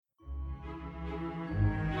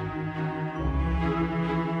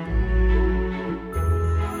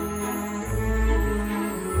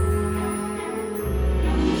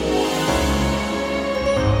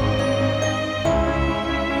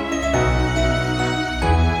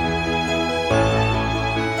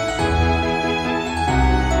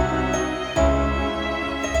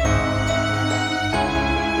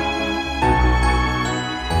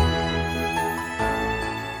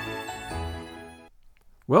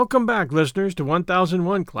Welcome back, listeners, to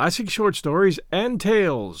 1001 Classic Short Stories and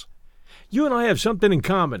Tales. You and I have something in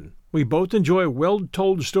common. We both enjoy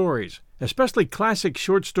well-told stories, especially classic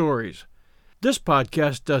short stories. This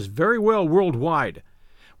podcast does very well worldwide.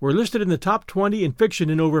 We're listed in the top 20 in fiction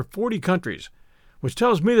in over 40 countries, which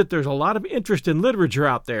tells me that there's a lot of interest in literature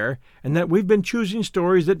out there and that we've been choosing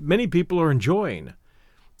stories that many people are enjoying.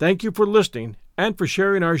 Thank you for listening and for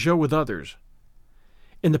sharing our show with others.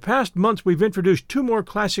 In the past months, we've introduced 2 more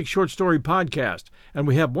classic short story podcasts, and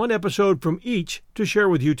we have 1 episode from each to share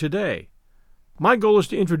with you today. My goal is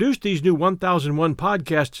to introduce these new 1001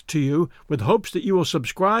 podcasts to you with hopes that you will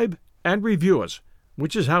subscribe and review us,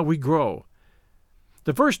 which is how we grow.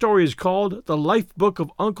 The first story is called The Life Book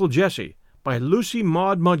of Uncle Jesse by Lucy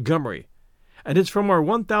Maud Montgomery, and it's from our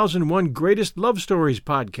 1001 Greatest Love Stories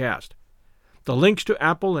podcast. The links to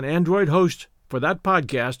Apple and Android hosts for that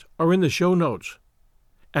podcast are in the show notes.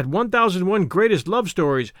 At 1001 Greatest Love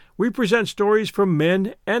Stories, we present stories from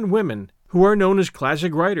men and women who are known as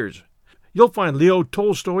classic writers. You'll find Leo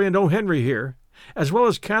Tolstoy and O. Henry here, as well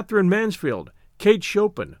as Catherine Mansfield, Kate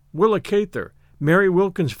Chopin, Willa Cather, Mary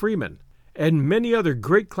Wilkins Freeman, and many other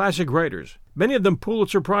great classic writers, many of them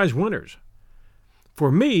Pulitzer Prize winners.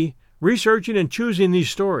 For me, researching and choosing these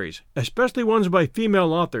stories, especially ones by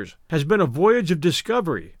female authors, has been a voyage of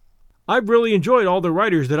discovery. I've really enjoyed all the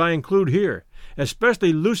writers that I include here,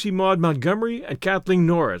 especially Lucy Maud Montgomery and Kathleen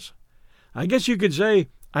Norris. I guess you could say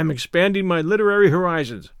I'm expanding my literary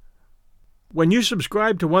horizons. When you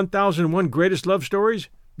subscribe to 1001 Greatest Love Stories,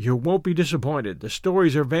 you won't be disappointed. The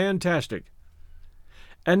stories are fantastic.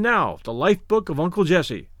 And now, The Life Book of Uncle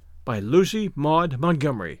Jesse by Lucy Maud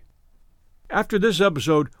Montgomery. After this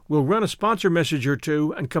episode, we'll run a sponsor message or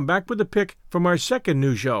two and come back with a pick from our second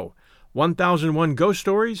new show, 1001 Ghost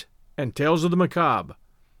Stories and Tales of the Macabre.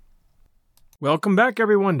 Welcome back,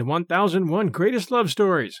 everyone, to 1001 Greatest Love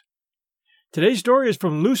Stories. Today's story is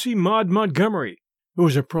from Lucy Maud Montgomery, who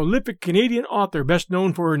is a prolific Canadian author best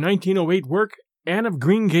known for her 1908 work, Anne of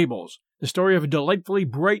Green Gables, the story of a delightfully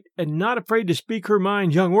bright and not afraid to speak her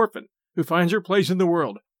mind young orphan who finds her place in the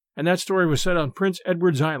world, and that story was set on Prince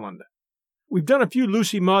Edward's Island. We've done a few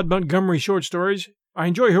Lucy Maud Montgomery short stories. I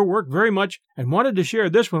enjoy her work very much and wanted to share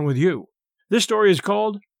this one with you. This story is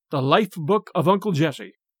called The Life Book of Uncle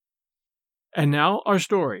Jesse. And now our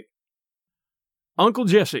story. Uncle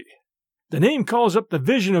Jesse. The name calls up the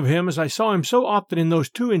vision of him as I saw him so often in those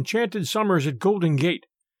 2 enchanted summers at Golden Gate.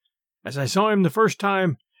 As I saw him the first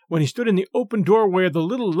time, when he stood in the open doorway of the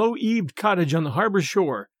little low-eaved cottage on the harbor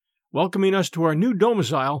shore, welcoming us to our new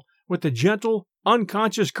domicile with the gentle,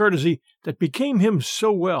 unconscious courtesy that became him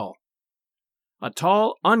so well. A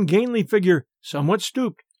tall, ungainly figure, somewhat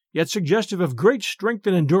stooped, yet suggestive of great strength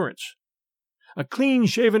and endurance. A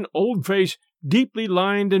clean-shaven old face, deeply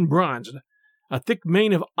lined and bronzed, a thick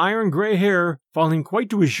mane of iron-gray hair falling quite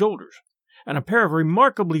to his shoulders, and a pair of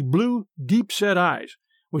remarkably blue, deep-set eyes,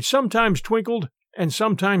 which sometimes twinkled and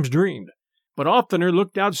sometimes dreamed, but oftener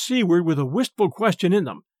looked out seaward with a wistful question in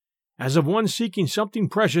them, as of one seeking something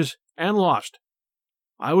precious and lost.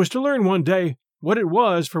 I was to learn one day what it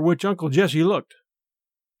was for which Uncle Jesse looked.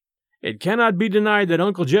 It cannot be denied that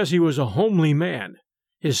Uncle Jesse was a homely man.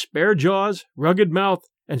 His spare jaws, rugged mouth,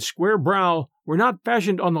 and square brow were not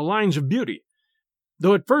fashioned on the lines of beauty.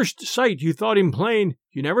 Though at first sight you thought him plain,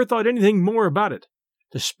 you never thought anything more about it.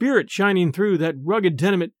 The spirit shining through that rugged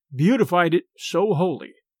tenement beautified it so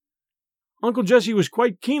wholly. Uncle Jesse was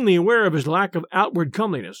quite keenly aware of his lack of outward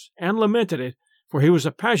comeliness, and lamented it, for he was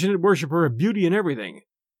a passionate worshipper of beauty in everything.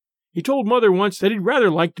 He told Mother once that he'd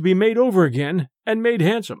rather like to be made over again, and made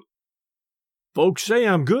handsome. "Folks say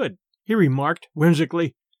I'm good," he remarked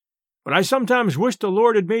whimsically, "but I sometimes wish the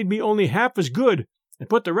Lord had made me only half as good and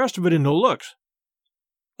put the rest of it into looks."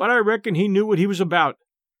 But I reckon he knew what he was about,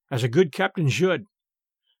 as a good captain should.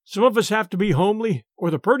 Some of us have to be homely, or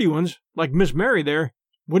the purty ones, like Miss Mary there,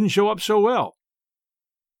 wouldn't show up so well.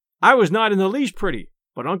 I was not in the least pretty,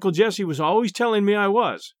 but Uncle Jesse was always telling me I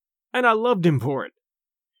was, and I loved him for it.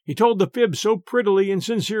 He told the fib so prettily and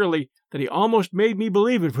sincerely that he almost made me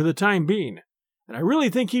believe it for the time being, and I really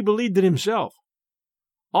think he believed it himself.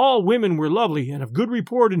 All women were lovely and of good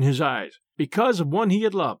report in his eyes, because of one he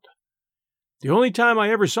had loved. The only time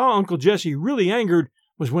I ever saw Uncle Jesse really angered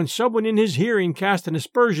was when someone in his hearing cast an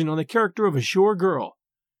aspersion on the character of a shore girl.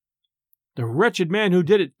 The wretched man who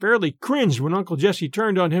did it fairly cringed when Uncle Jesse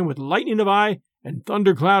turned on him with lightning of eye and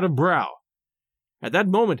thundercloud of brow. At that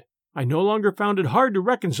moment, I no longer found it hard to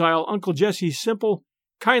reconcile Uncle Jesse's simple,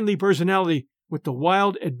 kindly personality with the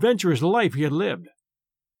wild, adventurous life he had lived.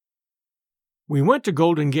 We went to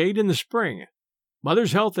Golden Gate in the spring.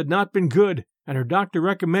 Mother's health had not been good, and her doctor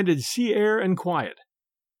recommended sea air and quiet.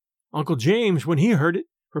 Uncle James, when he heard it,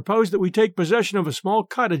 proposed that we take possession of a small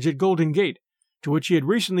cottage at Golden Gate, to which he had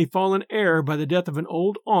recently fallen heir by the death of an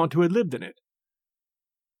old aunt who had lived in it.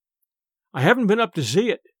 "I haven't been up to see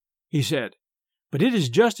it," he said, "but it is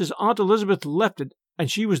just as Aunt Elizabeth left it, and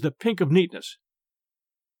she was the pink of neatness.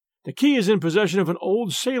 The key is in possession of an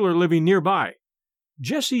old sailor living nearby.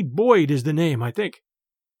 Jesse Boyd is the name, I think.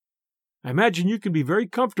 I imagine you can be very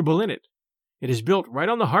comfortable in it. It is built right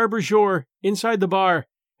on the harbor shore, inside the bar,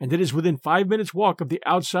 and it is within 5 minutes' walk of the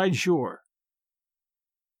outside shore."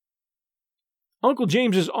 Uncle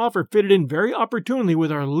James's offer fitted in very opportunely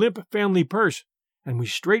with our limp family purse, and we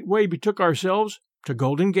straightway betook ourselves to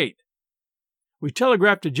Golden Gate. We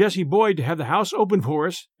telegraphed to Jesse Boyd to have the house opened for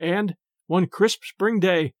us, and, one crisp spring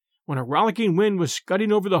day, when a rollicking wind was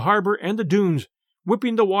scudding over the harbor and the dunes,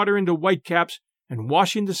 whipping the water into whitecaps and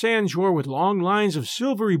washing the sandshore with long lines of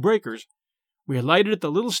silvery breakers, we alighted at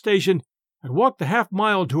the little station and walked the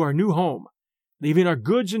half-mile to our new home, leaving our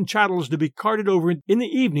goods and chattels to be carted over in the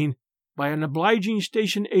evening by an obliging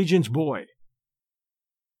station agent's boy.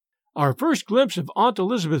 Our first glimpse of Aunt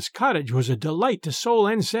Elizabeth's cottage was a delight to soul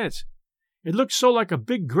and sense. It looked so like a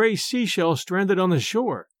big gray seashell stranded on the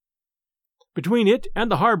shore. Between it and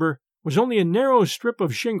the harbor was only a narrow strip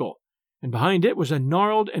of shingle, and behind it was a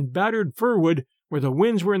gnarled and battered fir-wood where the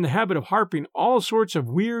winds were in the habit of harping all sorts of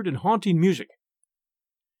weird and haunting music.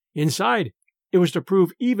 Inside, it was to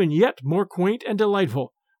prove even yet more quaint and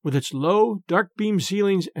delightful, with its low, dark-beamed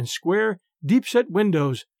ceilings and square, deep-set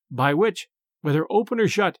windows, by which, whether open or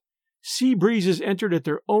shut, sea breezes entered at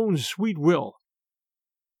their own sweet will.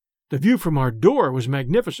 The view from our door was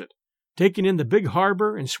magnificent, taking in the big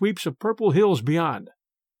harbor and sweeps of purple hills beyond.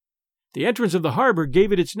 The entrance of the harbor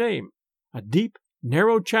gave it its name, a deep,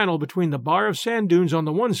 narrow channel between the bar of sand dunes on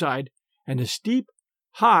the one side and a steep,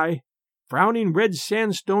 high, frowning red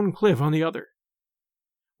sandstone cliff on the other.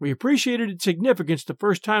 We appreciated its significance the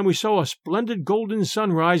first time we saw a splendid golden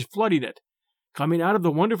sunrise flooding it, coming out of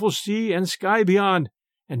the wonderful sea and sky beyond,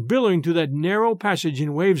 and billowing through that narrow passage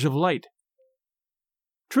in waves of light.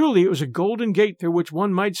 Truly, it was a golden gate through which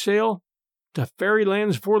one might sail to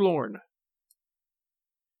fairylands forlorn.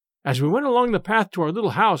 As we went along the path to our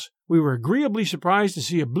little house, we were agreeably surprised to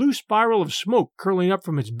see a blue spiral of smoke curling up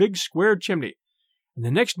from its big square chimney, and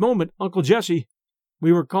the next moment Uncle Jesse —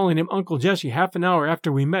 we were calling him Uncle Jesse half an hour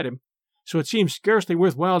after we met him, so it seemed scarcely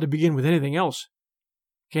worthwhile to begin with anything else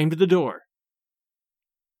 — came to the door.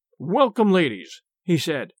 "Welcome, ladies," he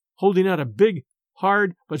said, holding out a big,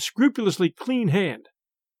 hard, but scrupulously clean hand.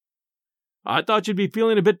 "I thought you'd be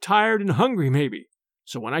feeling a bit tired and hungry, maybe,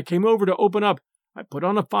 so when I came over to open up, I put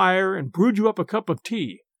on a fire and brewed you up a cup of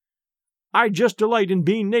tea. I just delight in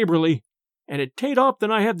being neighborly, and it tain't often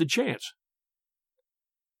I have the chance."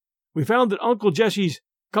 We found that Uncle Jesse's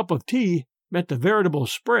cup of tea meant a veritable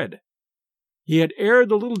spread. He had aired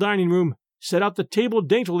the little dining room, set out the table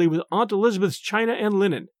daintily with Aunt Elizabeth's china and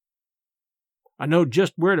linen. I knowed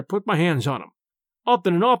just where to put my hands on 'em.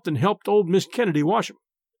 Often and often helped old Miss Kennedy wash 'em.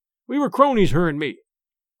 We were cronies, her and me.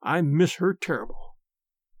 I miss her terrible.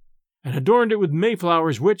 And adorned it with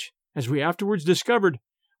mayflowers which, as we afterwards discovered,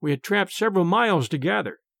 we had tramped several miles to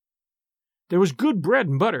gather. There was good bread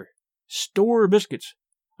and butter, store biscuits,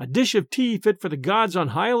 a dish of tea fit for the gods on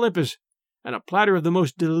high Olympus, and a platter of the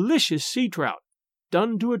most delicious sea trout,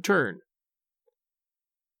 done to a turn.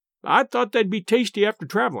 "I thought they'd be tasty after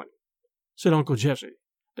traveling," said Uncle Jesse.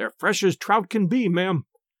 "They're fresh as trout can be, ma'am.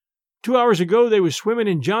 2 hours ago they was swimming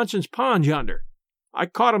in Johnson's pond yonder. I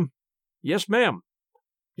caught 'em. Yes, ma'am.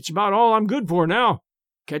 It's about all I'm good for now,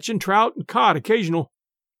 catching trout and cod occasional.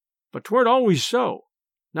 But 'tweren't always so,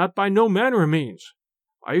 not by no manner of means.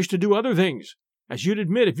 I used to do other things, as you'd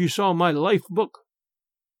admit if you saw my life book."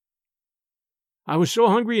 I was so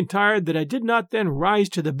hungry and tired that I did not then rise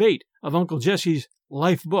to the bait of Uncle Jesse's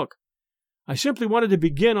life book. I simply wanted to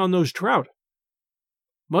begin on those trout.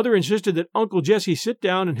 Mother insisted that Uncle Jesse sit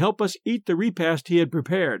down and help us eat the repast he had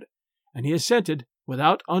prepared, and he assented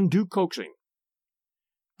without undue coaxing.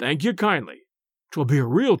 "Thank you kindly. 'Twill be a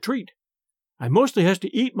real treat. I mostly has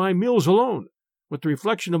to eat my meals alone, with the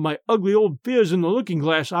reflection of my ugly old phiz in the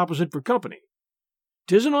looking-glass opposite for company.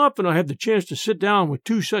 'Tisn't often I have the chance to sit down with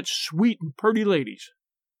two such sweet and purty ladies."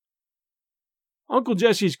 Uncle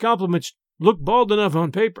Jesse's compliments looked bald enough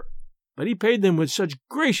on paper, but he paid them with such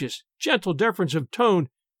gracious, gentle deference of tone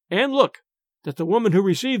and look that the woman who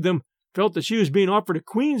received them felt that she was being offered a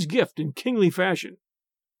queen's gift in kingly fashion.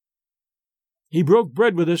 He broke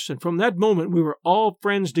bread with us, and from that moment we were all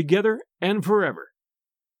friends together and forever.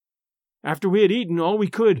 After we had eaten all we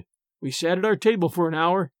could, we sat at our table for an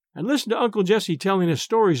hour and listened to Uncle Jesse telling us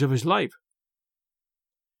stories of his life.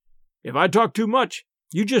 "If I talk too much,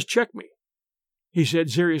 You just check me," he said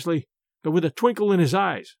seriously, but with a twinkle in his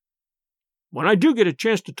eyes. "When I do get a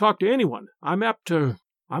chance to talk to anyone, I'm apt to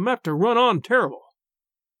run on terrible."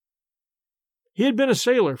 He had been a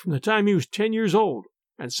sailor from the time he was 10 years old,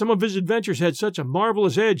 and some of his adventures had such a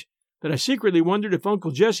marvelous edge that I secretly wondered if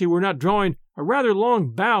Uncle Jesse were not drawing a rather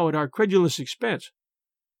long bow at our credulous expense.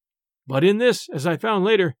 But in this, as I found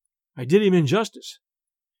later, I did him injustice.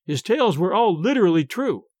 His tales were all literally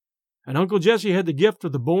true, and Uncle Jesse had the gift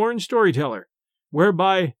of the born storyteller,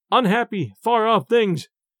 whereby unhappy, far-off things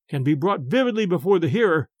can be brought vividly before the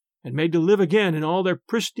hearer and made to live again in all their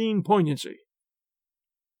pristine poignancy.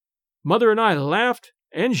 Mother and I laughed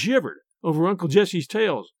and shivered over Uncle Jesse's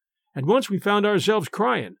tales, and once we found ourselves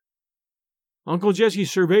crying. Uncle Jesse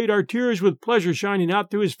surveyed our tears with pleasure shining out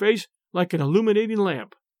through his face like an illuminating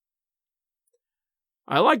lamp.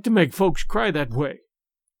 "I like to make folks cry that way,"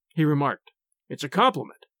 he remarked. "It's a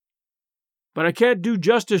compliment. But I can't do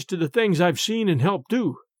justice to the things I've seen and helped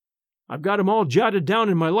do. I've got 'em all jotted down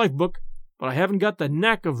in my life book, but I haven't got the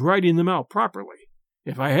knack of writing them out properly.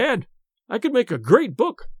 If I had, I could make a great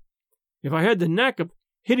book. If I had the knack of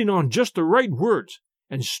hitting on just the right words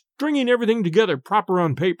and stringing everything together proper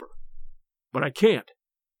on paper. But I can't.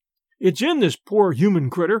 It's in this poor human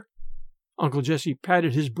critter." Uncle Jesse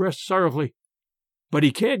patted his breast sorrowfully. "But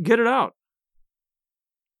he can't get it out."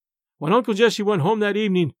 When Uncle Jesse went home that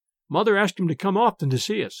evening, Mother asked him to come often to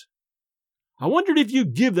see us. "I wondered if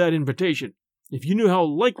you'd give that invitation, if you knew how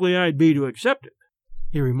likely I'd be to accept it,"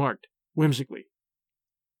 he remarked whimsically.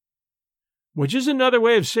 "Which is another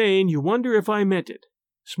way of saying you wonder if I meant it,"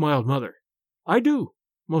 smiled Mother. "I do,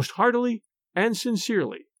 most heartily and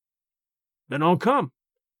sincerely." "Then I'll come.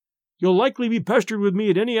 You'll likely be pestered with me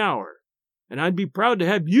at any hour, and I'd be proud to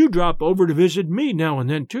have you drop over to visit me now and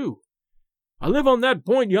then, too. I live on that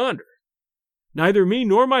point yonder. Neither me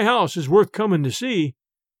nor my house is worth coming to see.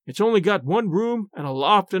 It's only got one room and a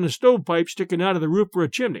loft and a stovepipe sticking out of the roof for a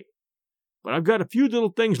chimney. But I've got a few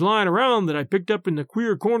little things lying around that I picked up in the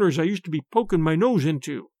queer corners I used to be poking my nose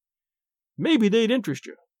into. Maybe they'd interest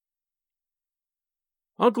you."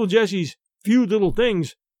 Uncle Jesse's few little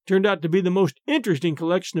things turned out to be the most interesting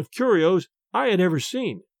collection of curios I had ever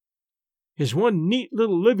seen. His one neat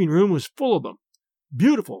little living room was full of them,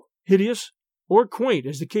 beautiful, hideous, or quaint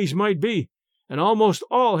as the case might be, and almost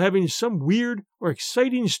all having some weird or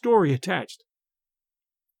exciting story attached.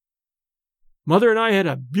 Mother and I had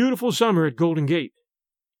a beautiful summer at Golden Gate.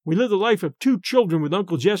 We lived the life of 2 children with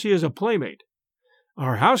Uncle Jesse as a playmate.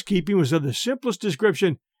 Our housekeeping was of the simplest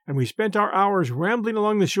description, and we spent our hours rambling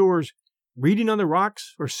along the shores, reading on the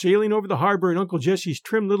rocks, or sailing over the harbor in Uncle Jesse's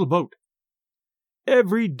trim little boat.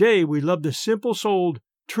 Every day we loved the simple-souled,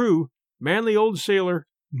 true, manly old sailor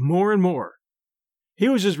more and more. He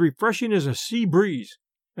was as refreshing as a sea breeze,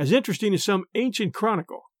 as interesting as some ancient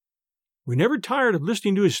chronicle. We never tired of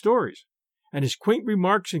listening to his stories, and his quaint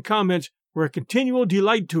remarks and comments were a continual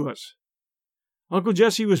delight to us. Uncle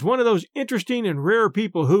Jesse was one of those interesting and rare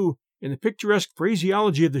people who, in the picturesque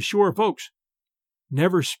phraseology of the shore folks,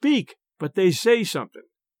 never speak, but they say something.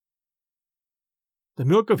 The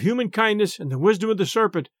milk of human kindness and the wisdom of the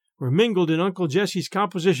serpent were mingled in Uncle Jesse's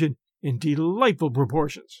composition in delightful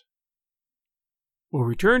proportions. We'll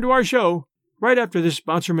return to our show right after this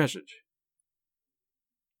sponsor message.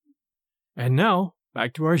 And now,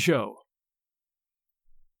 back to our show.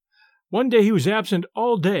 One day he was absent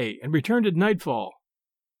all day and returned at nightfall.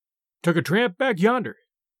 "Took a tramp back yonder."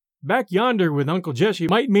 Back yonder with Uncle Jesse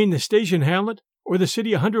might mean the station hamlet, or the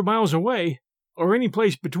city 100 miles away, or any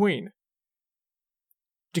place between.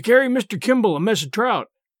 "To carry Mr. Kimball a mess of trout.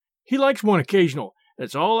 He likes one occasional.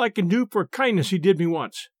 That's all I can do for a kindness he did me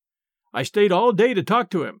once. I stayed all day to talk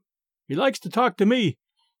to him. He likes to talk to me,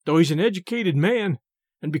 though he's an educated man,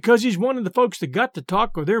 and because he's one of the folks that got to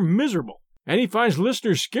talk or they're miserable, and he finds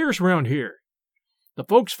listeners scarce round here. The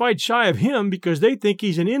folks fight shy of him because they think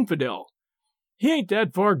he's an infidel. He ain't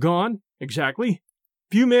that far gone, exactly.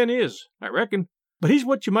 Few men is, I reckon, but he's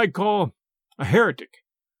what you might call a heretic.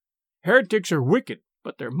 Heretics are wicked,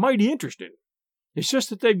 but they're mighty interesting. It's just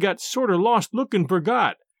that they've got sort of lost looking for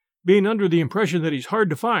God, being under the impression that he's hard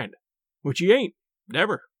to find, which he ain't,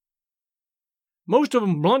 never. Most of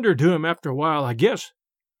 'em blunder to him after a while, I guess.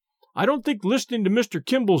 I don't think listening to Mr.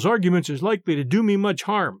 Kimball's arguments is likely to do me much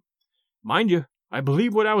harm. Mind you, I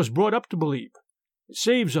believe what I was brought up to believe. It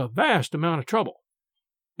saves a vast amount of trouble.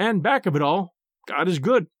 And back of it all, God is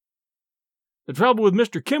good. The trouble with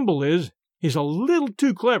Mr. Kimball is, he's a little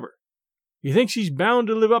too clever. He thinks he's bound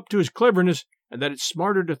to live up to his cleverness, and that it's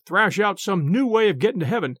smarter to thrash out some new way of getting to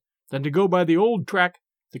heaven than to go by the old track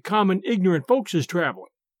the common ignorant folks is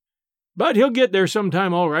traveling. But he'll get there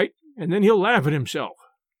sometime all right, and then he'll laugh at himself.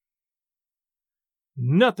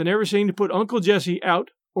 Nothing ever seemed to put Uncle Jesse out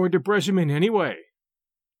or depress him in any way.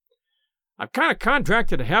 "I've kind of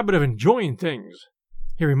contracted a habit of enjoying things,"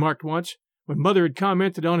 he remarked once, when Mother had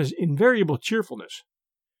commented on his invariable cheerfulness.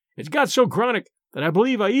 "It's got so chronic that I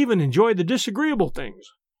believe I even enjoy the disagreeable things.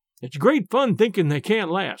 It's great fun thinking they can't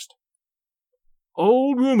last."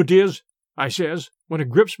 "Old rheumatiz," I says, when it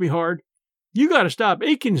grips me hard. "You got to stop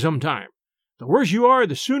aching sometime. The worse you are,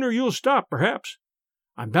 the sooner you'll stop, perhaps.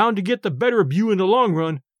 I'm bound to get the better of you in the long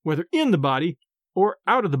run, whether in the body or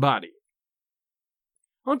out of the body."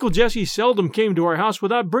 Uncle Jesse seldom came to our house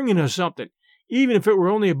without bringing us something, even if it were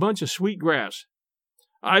only a bunch of sweet grass.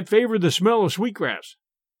 "I favor the smell of sweet grass,"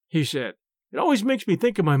 he said. "It always makes me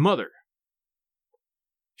think of my mother."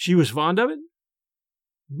 "She was fond of it?"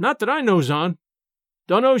 "Not that I knows on.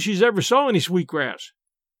 Dunno she's ever saw any sweet grass.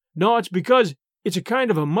 No, it's because it's a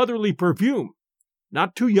kind of a motherly perfume.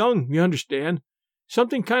 Not too young, you understand.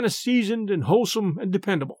 Something kind of seasoned and wholesome and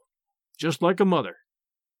dependable. Just like a mother."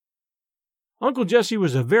 Uncle Jesse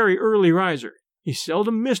was a very early riser. He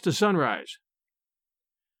seldom missed a sunrise.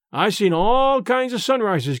 "I seen all kinds of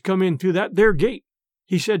sunrises come in through that there gate,"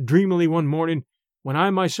 he said dreamily one morning, when I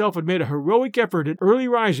myself had made a heroic effort at early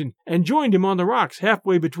rising and joined him on the rocks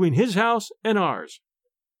halfway between his house and ours.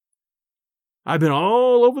 "I've been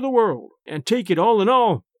all over the world, and take it all in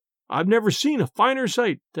all, I've never seen a finer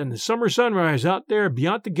sight than the summer sunrise out there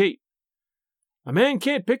beyond the gate. A man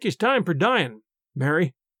can't pick his time for dying,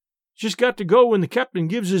 Mary. Just got to go when the captain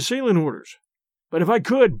gives his sailing orders. But if I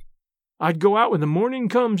could, I'd go out when the morning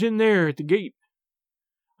comes in there at the gate.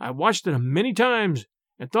 I watched it many times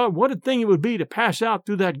and thought what a thing it would be to pass out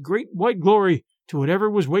through that great white glory to whatever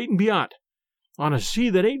was waiting beyond, on a sea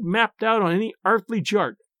that ain't mapped out on any earthly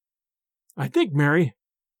chart. I think, Mary,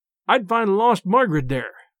 I'd find lost Margaret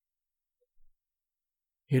there."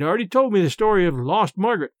 He'd already told me the story of Lost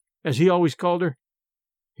Margaret, as he always called her.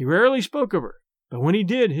 He rarely spoke of her, but when he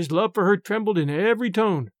did, his love for her trembled in every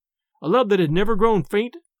tone, a love that had never grown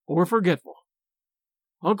faint or forgetful.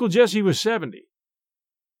 Uncle Jesse was 70.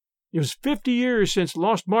 It was 50 years since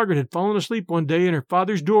Lost Margaret had fallen asleep one day in her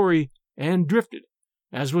father's dory and drifted,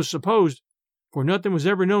 as was supposed, for nothing was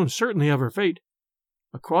ever known certainly of her fate,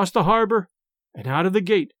 across the harbor and out of the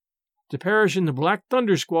gate, to perish in the black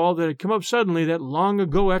thunder squall that had come up suddenly that long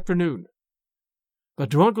ago afternoon.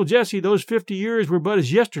 But to Uncle Jesse those 50 years were but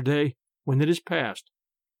as yesterday when it is past.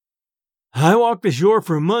 "I walked the shore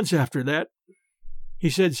for months after that," he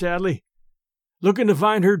said sadly, "looking to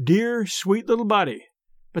find her dear, sweet little body,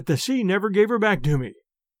 but the sea never gave her back to me.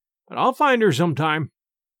 But I'll find her sometime.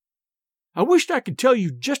 I wished I could tell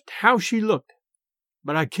you just how she looked,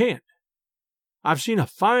 but I can't. I've seen a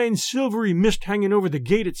fine silvery mist hanging over the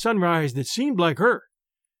gate at sunrise that seemed like her.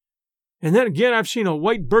 And then again I've seen a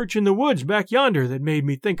white birch in the woods back yonder that made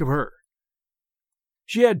me think of her.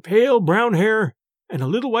 She had pale brown hair and a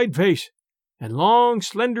little white face, and long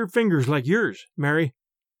slender fingers like yours, Mary,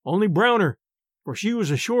 only browner, for she was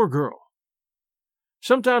a shore girl.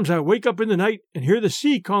 Sometimes I wake up in the night and hear the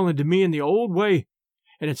sea calling to me in the old way,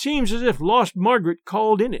 and it seems as if Lost Margaret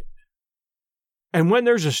called in it. And when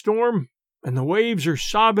there's a storm, and the waves are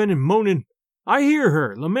sobbing and moaning, I hear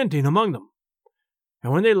her lamenting among them.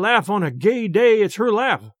 And when they laugh on a gay day, it's her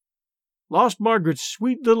laugh, Lost Margaret's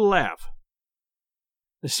sweet little laugh.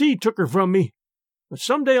 The sea took her from me, but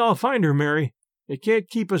some day I'll find her, Mary. It can't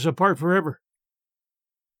keep us apart forever."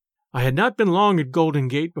 I had not been long at Golden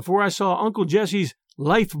Gate before I saw Uncle Jesse's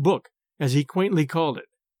life book, as he quaintly called it.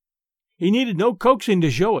 He needed no coaxing to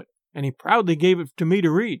show it, and he proudly gave it to me to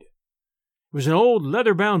read. It was an old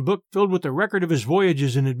leather-bound book filled with the record of his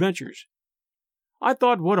voyages and adventures. I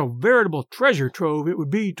thought what a veritable treasure trove it would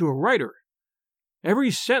be to a writer.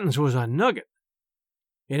 Every sentence was a nugget.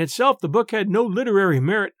 In itself, the book had no literary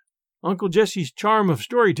merit. Uncle Jesse's charm of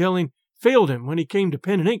storytelling failed him when he came to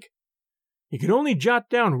pen and ink. He could only jot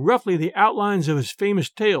down roughly the outlines of his famous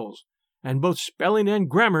tales, and both spelling and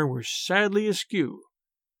grammar were sadly askew.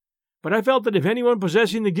 But I felt that if anyone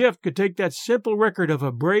possessing the gift could take that simple record of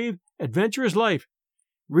a brave, adventurous life,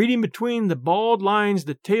 reading between the bald lines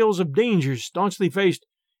the tales of dangers staunchly faced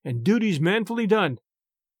and duties manfully done,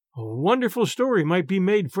 a wonderful story might be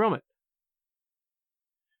made from it.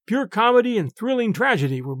 Pure comedy and thrilling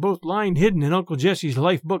tragedy were both lying hidden in Uncle Jesse's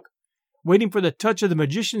life book, waiting for the touch of the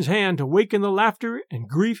magician's hand to waken the laughter and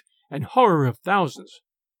grief and horror of thousands.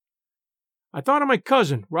 I thought of my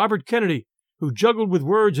cousin, Robert Kennedy, who juggled with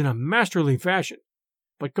words in a masterly fashion,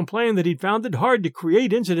 but complained that he'd found it hard to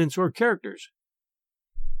create incidents or characters.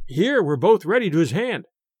 Here were both ready to his hand,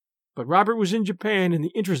 but Robert was in Japan in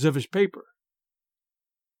the interest of his paper.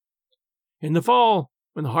 In the fall,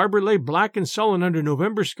 when the harbor lay black and sullen under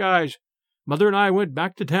November skies, Mother and I went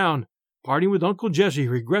back to town, parting with Uncle Jesse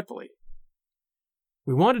regretfully.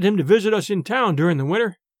 We wanted him to visit us in town during the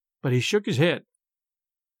winter, but he shook his head.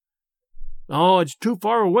 "Oh, it's too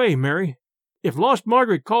far away, Mary. If Lost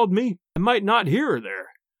Margaret called me, I might not hear her there.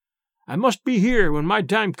 I must be here when my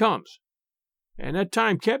time comes, and that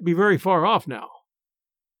time can't be very far off now."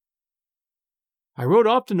 I wrote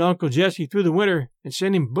often to Uncle Jesse through the winter and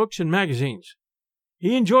sent him books and magazines.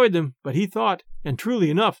 He enjoyed them, but he thought, and truly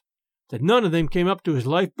enough, that none of them came up to his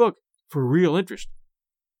life book for real interest.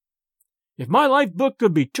 "If my life book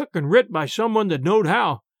could be took and writ by someone that knowed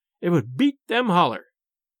how, it would beat them holler,"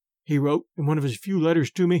 he wrote in one of his few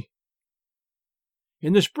letters to me.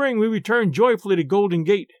 In the spring we returned joyfully to Golden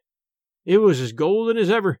Gate. It was as golden as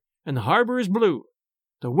ever, and the harbor as blue.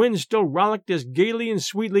 The wind still rollicked as gaily and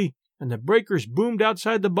sweetly, and the breakers boomed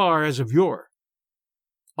outside the bar as of yore.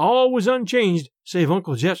 All was unchanged save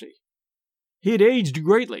Uncle Jesse. He had aged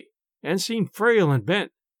greatly, and seemed frail and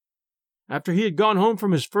bent. After he had gone home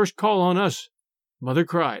from his first call on us, Mother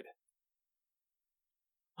cried.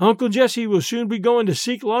 "Uncle Jesse will soon be going to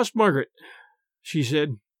seek lost Margaret," she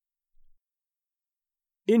said.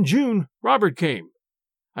 In June, Robert came.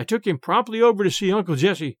 I took him promptly over to see Uncle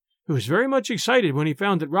Jesse, who was very much excited when he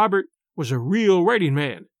found that Robert was a real writing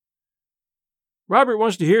man. "Robert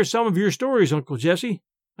wants to hear some of your stories, Uncle Jesse,"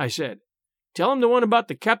 I said. "Tell him the one about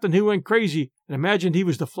the captain who went crazy and imagined he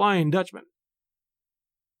was the Flying Dutchman."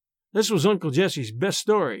 This was Uncle Jesse's best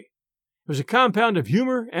story. It was a compound of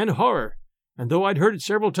humor and horror, and though I'd heard it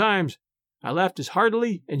several times, I laughed as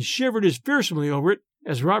heartily and shivered as fearsomely over it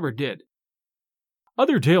as Robert did.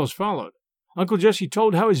 Other tales followed. Uncle Jesse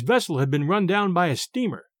told how his vessel had been run down by a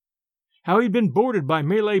steamer, how he'd been boarded by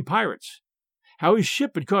Malay pirates, how his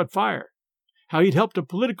ship had caught fire, how he'd helped a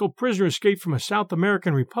political prisoner escape from a South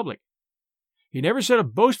American republic. He never said a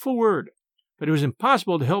boastful word, but it was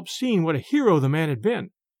impossible to help seeing what a hero the man had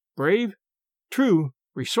been. Brave, true,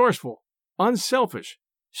 resourceful, unselfish,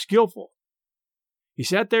 skillful. He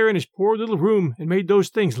sat there in his poor little room and made those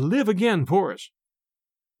things live again for us.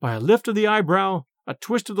 By a lift of the eyebrow, a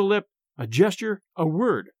twist of the lip, a gesture, a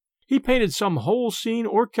word, he painted some whole scene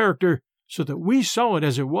or character so that we saw it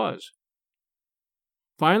as it was.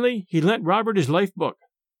 Finally, he lent Robert his life book.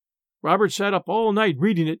 Robert sat up all night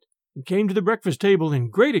reading it and came to the breakfast table in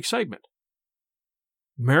great excitement.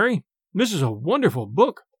 "Mary, this is a wonderful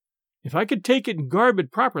book. If I could take it and garb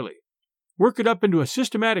it properly, work it up into a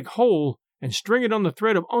systematic whole, and string it on the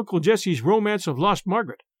thread of Uncle Jesse's romance of Lost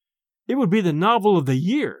Margaret, it would be the novel of the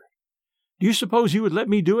year. Do you suppose he would let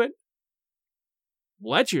me do it?"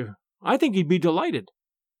 "Let you? I think he'd be delighted,"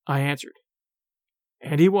 I answered.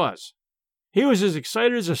 And he was. He was as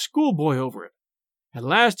excited as a schoolboy over it. At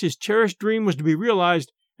last his cherished dream was to be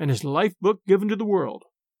realized and his life book given to the world.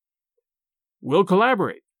 "We'll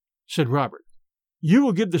collaborate," said Robert. "You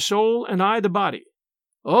will give the soul and I the body.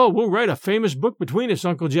 Oh, we'll write a famous book between us,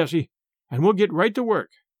 Uncle Jesse, and we'll get right to work."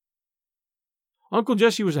 Uncle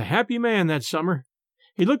Jesse was a happy man that summer.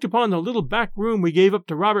 He looked upon the little back room we gave up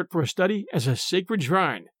to Robert for a study as a sacred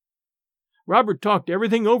shrine. Robert talked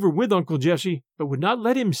everything over with Uncle Jesse, but would not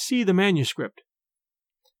let him see the manuscript.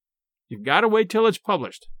 "You've got to wait till it's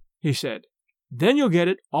published," he said. "Then you'll get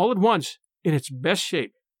it all at once in its best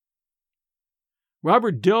shape."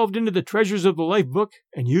 Robert delved into the treasures of the life book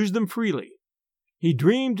and used them freely. He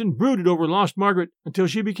dreamed and brooded over Lost Margaret until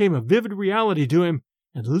she became a vivid reality to him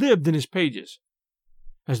and lived in his pages.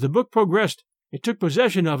 As the book progressed, it took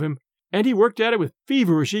possession of him, and he worked at it with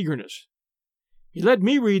feverish eagerness. He let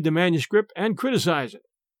me read the manuscript and criticize it,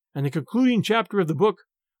 and the concluding chapter of the book,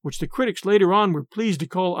 which the critics later on were pleased to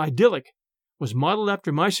call idyllic, was modeled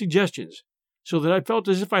after my suggestions, so that I felt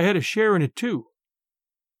as if I had a share in it too.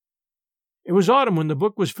 It was autumn when the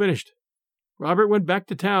book was finished. Robert went back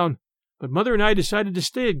to town, but Mother and I decided to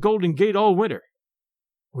stay at Golden Gate all winter.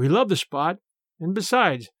 We loved the spot, and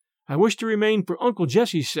besides, I wished to remain for Uncle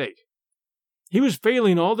Jesse's sake. He was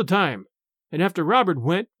failing all the time, and after Robert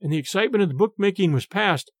went and the excitement of the bookmaking was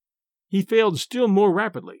past, he failed still more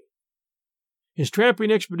rapidly. His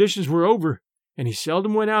tramping expeditions were over, and he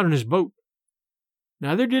seldom went out in his boat.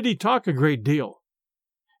 Neither did he talk a great deal.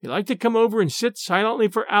 He liked to come over and sit silently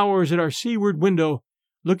for hours at our seaward window,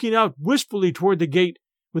 looking out wistfully toward the gate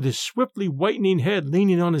with his swiftly whitening head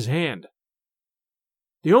leaning on his hand.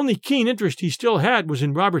 The only keen interest he still had was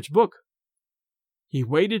in Robert's book. He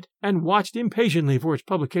waited and watched impatiently for its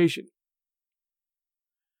publication.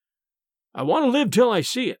 "I want to live till I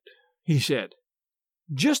see it," he said.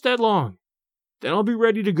 "Just that long. Then I'll be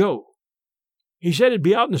ready to go. He said it'd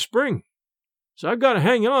be out in the spring, so I've got to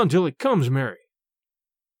hang on till it comes, Mary."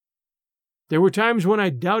 There were times when I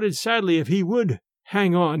doubted sadly if he would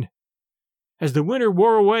hang on. As the winter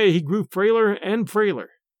wore away, he grew frailer and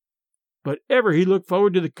frailer. But ever he looked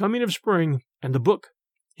forward to the coming of spring and the book,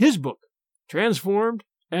 his book, transformed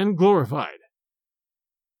and glorified.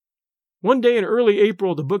 One day in early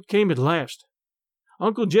April, the book came at last.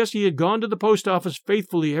 Uncle Jesse had gone to the post office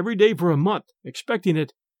faithfully every day for a month, expecting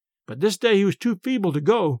it, but this day he was too feeble to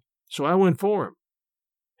go, so I went for him.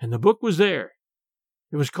 And the book was there.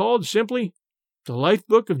 It was called simply The Life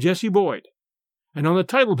Book of Jesse Boyd, and on the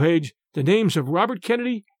title page, the names of Robert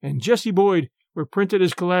Kennedy and Jesse Boyd were printed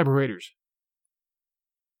as collaborators.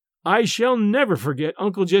 I shall never forget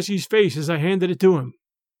Uncle Jesse's face as I handed it to him.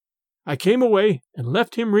 I came away and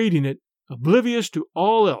left him reading it, oblivious to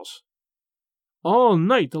all else. All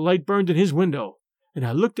night the light burned in his window, and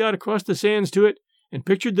I looked out across the sands to it and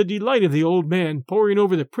pictured the delight of the old man poring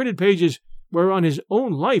over the printed pages whereon his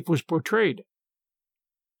own life was portrayed.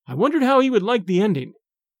 I wondered how he would like the ending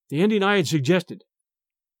I had suggested.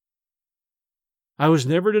 I was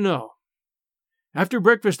never to know. After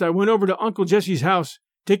breakfast, I went over to Uncle Jesse's house,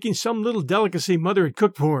 taking some little delicacy Mother had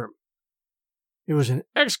cooked for him. It was an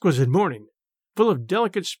exquisite morning, full of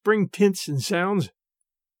delicate spring tints and sounds.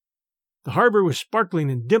 The harbor was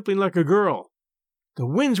sparkling and dimpling like a girl. The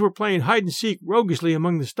winds were playing hide-and-seek roguishly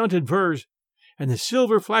among the stunted firs, and the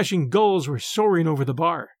silver-flashing gulls were soaring over the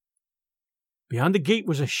bar. Beyond the gate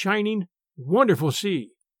was a shining, wonderful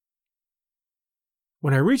sea.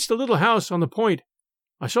 When I reached the little house on the point,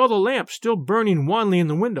 I saw the lamp still burning wanly in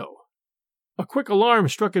the window. A quick alarm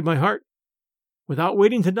struck at my heart. Without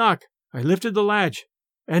waiting to knock, I lifted the latch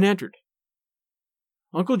and entered.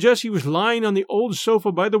 Uncle Jesse was lying on the old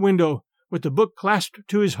sofa by the window, with the book clasped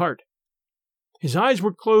to his heart. His eyes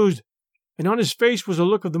were closed, and on his face was a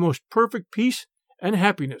look of the most perfect peace and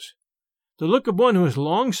happiness, the look of one who has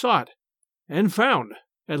long sought and found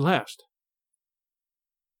at last.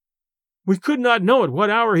 We could not know at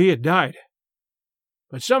what hour he had died,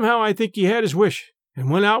 but somehow I think he had his wish and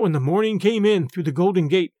went out when the morning came in through the Golden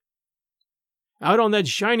Gate. Out on that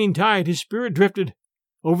shining tide his spirit drifted,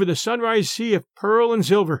 over the sunrise sea of pearl and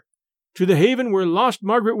silver, to the haven where lost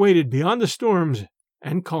Margaret waited beyond the storms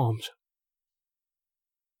and calms.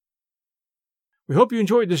 We hope you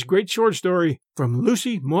enjoyed this great short story from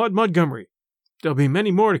Lucy Maud Montgomery. There'll be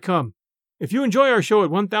many more to come. If you enjoy our show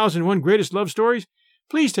at 1001 Greatest Love Stories,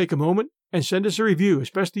 please take a moment and send us a review,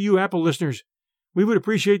 especially you Apple listeners. We would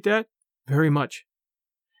appreciate that very much.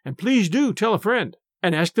 And please do tell a friend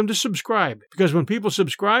and ask them to subscribe, because when people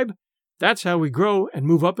subscribe, that's how we grow and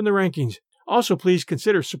move up in the rankings. Also, please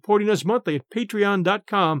consider supporting us monthly at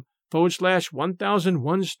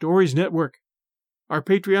patreon.com/1001 Stories Network. Our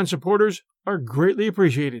Patreon supporters are greatly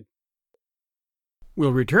appreciated.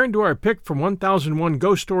 We'll return to our pick from 1001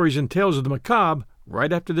 Ghost Stories and Tales of the Macabre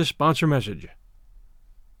right after this sponsor message.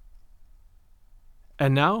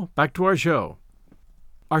 And now, back to our show.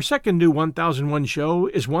 Our second new 1001 show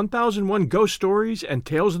is 1001 Ghost Stories and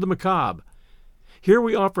Tales of the Macabre. Here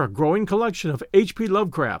we offer a growing collection of H.P.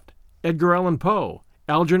 Lovecraft, Edgar Allan Poe,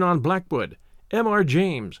 Algernon Blackwood, M.R.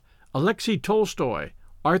 James, Alexei Tolstoy,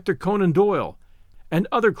 Arthur Conan Doyle, and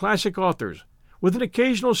other classic authors, with an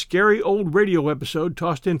occasional scary old radio episode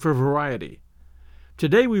tossed in for variety.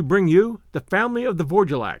 Today we bring you The Family of the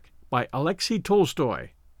Vordelak by Alexei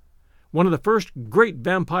Tolstoy, one of the first great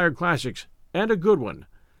vampire classics, and a good one.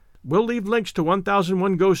 We'll leave links to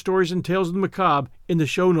 1001 Ghost Stories and Tales of the Macabre in the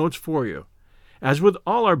show notes for you. As with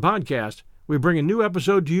all our podcasts, we bring a new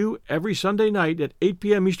episode to you every Sunday night at 8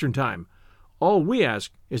 p.m. Eastern Time. All we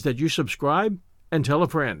ask is that you subscribe and tell a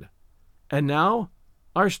friend. And now,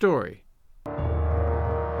 our story.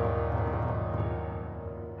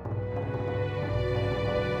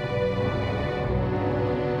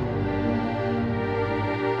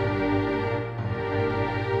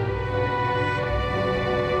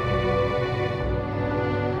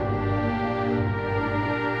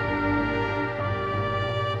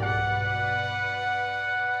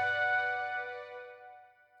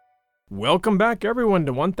 Welcome back, everyone,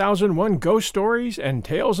 to 1001 Ghost Stories and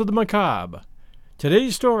Tales of the Macabre.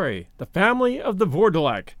 Today's story, The Family of the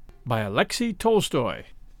Vordelak, by Alexei Tolstoy.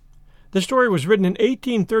 The story was written in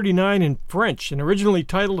 1839 in French and originally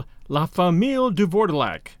titled La Famille du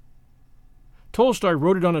Vordelak. Tolstoy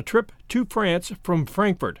wrote it on a trip to France from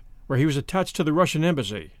Frankfurt, where he was attached to the Russian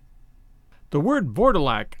embassy. The word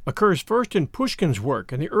Vordelak occurs first in Pushkin's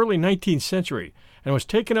work in the early 19th century and was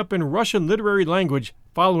taken up in Russian literary language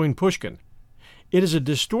following Pushkin. It is a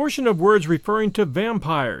distortion of words referring to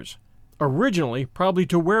vampires, originally probably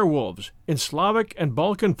to werewolves, in Slavic and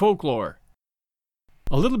Balkan folklore.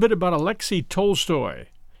 A little bit about Alexei Tolstoy.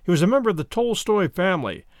 He was a member of the Tolstoy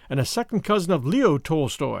family and a second cousin of Leo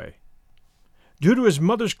Tolstoy. Due to his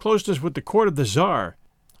mother's closeness with the court of the Tsar,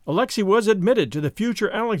 Alexei was admitted to the future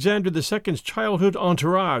Alexander II's childhood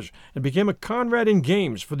entourage and became a comrade in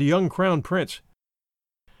games for the young crown prince.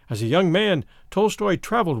 As a young man, Tolstoy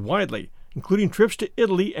traveled widely, including trips to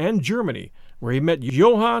Italy and Germany, where he met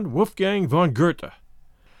Johann Wolfgang von Goethe.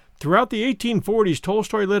 Throughout the 1840s,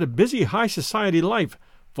 Tolstoy led a busy high-society life,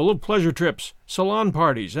 full of pleasure trips, salon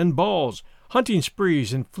parties and balls, hunting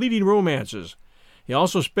sprees and fleeting romances. He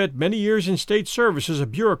also spent many years in state service as a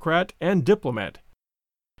bureaucrat and diplomat.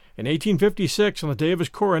 In 1856, on the day of his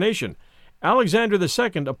coronation, Alexander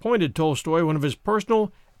II appointed Tolstoy one of his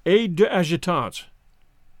personal aides-d'adjutants.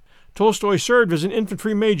 Tolstoy served as an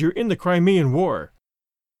infantry major in the Crimean War.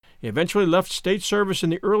 He eventually left state service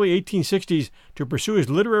in the early 1860s to pursue his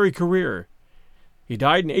literary career. He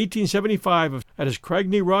died in 1875 at his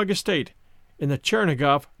Kragny Rog estate in the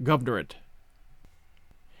Chernigov Governorate.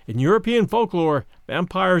 In European folklore,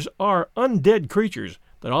 vampires are undead creatures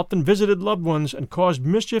that often visited loved ones and caused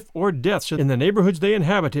mischief or deaths in the neighborhoods they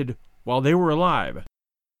inhabited while they were alive.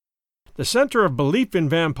 The center of belief in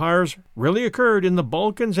vampires really occurred in the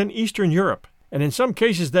Balkans and Eastern Europe, and in some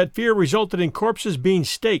cases that fear resulted in corpses being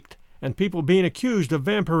staked and people being accused of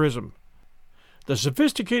vampirism. The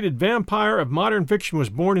sophisticated vampire of modern fiction was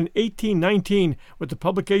born in 1819 with the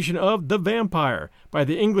publication of The Vampire by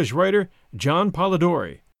the English writer John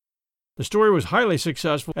Polidori. The story was highly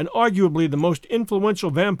successful and arguably the most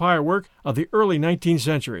influential vampire work of the early 19th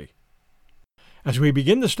century. As we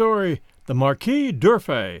begin the story, the Marquis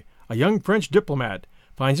d'Urfé, a young French diplomat,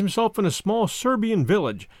 finds himself in a small Serbian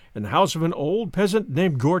village in the house of an old peasant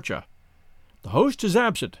named Gorcha. The host is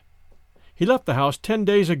absent. He left the house 10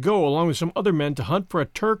 days ago along with some other men to hunt for a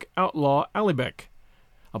Turk outlaw Alibek.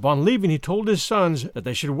 Upon leaving, he told his sons that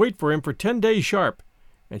they should wait for him for 10 days sharp,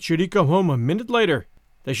 and should he come home a minute later,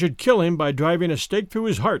 they should kill him by driving a stake through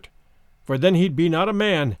his heart, for then he'd be not a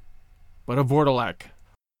man, but a Vordalak.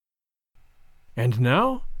 And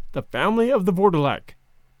now, The Family of the Vordalak,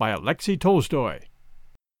 by Alexei Tolstoy.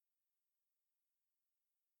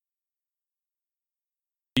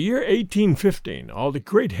 The year 1815, all the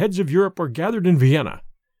great heads of Europe were gathered in Vienna,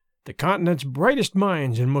 the continent's brightest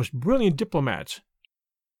minds and most brilliant diplomats.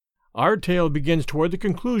 Our tale begins toward the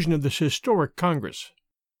conclusion of this historic Congress.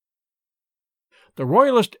 The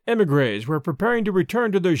royalist émigrés were preparing to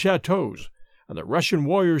return to their chateaux, and the Russian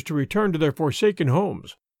warriors to return to their forsaken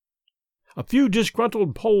homes. A few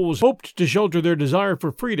disgruntled Poles hoped to shelter their desire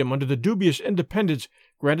for freedom under the dubious independence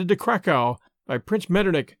granted to Krakow by Prince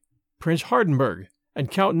Metternich, Prince Hardenberg,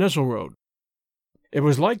 and Count Nesselrode. It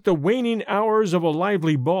was like the waning hours of a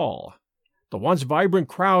lively ball. The once vibrant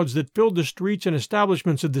crowds that filled the streets and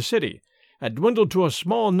establishments of the city had dwindled to a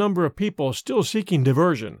small number of people still seeking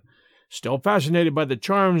diversion, still fascinated by the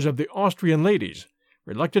charms of the Austrian ladies,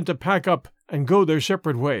 reluctant to pack up and go their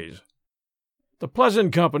separate ways. The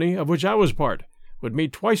pleasant company, of which I was part, would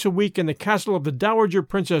meet twice a week in the castle of the Dowager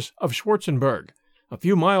Princess of Schwarzenberg, a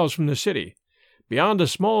few miles from the city, beyond a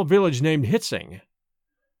small village named Hitzing.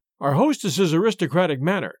 Our hostess's aristocratic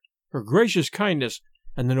manner, her gracious kindness,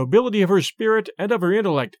 and the nobility of her spirit and of her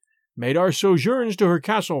intellect made our sojourns to her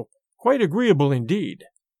castle quite agreeable indeed.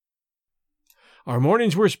 Our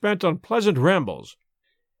mornings were spent on pleasant rambles.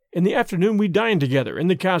 In the afternoon we dined together in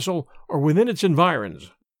the castle or within its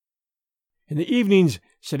environs. In the evenings,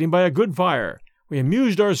 sitting by a good fire, we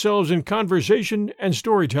amused ourselves in conversation and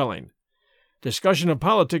storytelling. Discussion of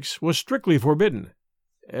politics was strictly forbidden.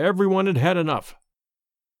 Everyone had had enough.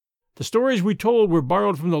 The stories we told were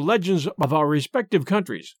borrowed from the legends of our respective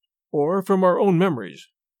countries, or from our own memories.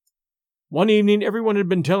 One evening everyone had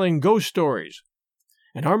been telling ghost stories,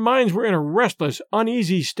 and our minds were in a restless,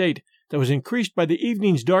 uneasy state that was increased by the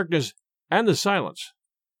evening's darkness and the silence.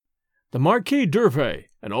 The Marquis d'Urfé,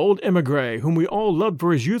 an old émigré whom we all loved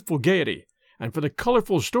for his youthful gaiety and for the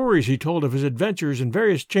colorful stories he told of his adventures and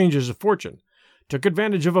various changes of fortune, took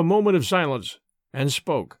advantage of a moment of silence and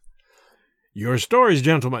spoke. "Your stories,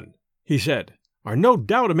 gentlemen," he said, "are no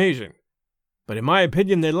doubt amazing, but in my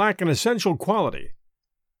opinion they lack an essential quality.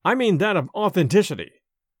 I mean that of authenticity.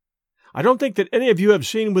 I don't think that any of you have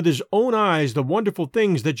seen with his own eyes the wonderful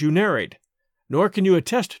things that you narrate, nor can you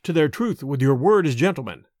attest to their truth with your word as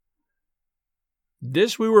gentlemen."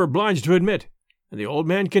 This we were obliged to admit, and the old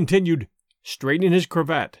man continued, straightening his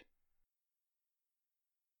cravat.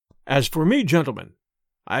 "As for me, gentlemen,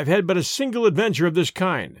 I have had but a single adventure of this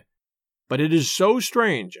kind, but it is so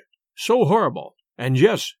strange, so horrible, and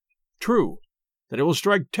yes, true, that it will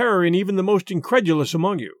strike terror in even the most incredulous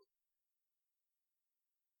among you.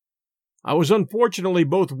 I was unfortunately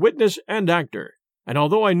both witness and actor, and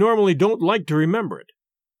although I normally don't like to remember it,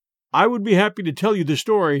 I would be happy to tell you the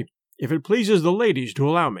story if it pleases the ladies to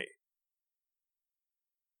allow me."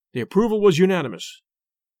 The approval was unanimous.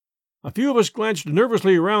 A few of us glanced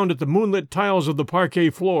nervously around at the moonlit tiles of the parquet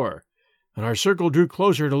floor, and our circle drew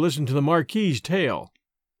closer to listen to the Marquis's tale.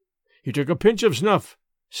 He took a pinch of snuff,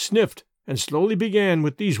 sniffed, and slowly began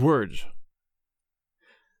with these words.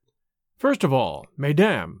 "First of all,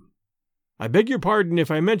 mesdames, I beg your pardon if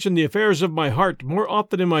I mention the affairs of my heart more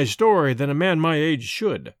often in my story than a man my age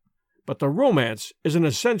should, but the romance is an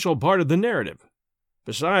essential part of the narrative.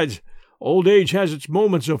 Besides, old age has its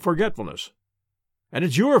moments of forgetfulness. And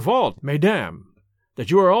it's your fault, mesdames, that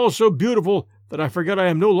you are all so beautiful that I forget I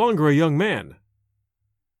am no longer a young man.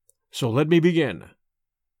 So let me begin.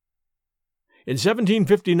 In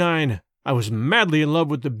 1759, I was madly in love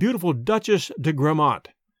with the beautiful Duchess de Grammont.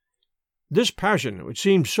 This passion, which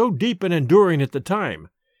seemed so deep and enduring at the time,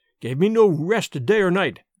 gave me no rest day or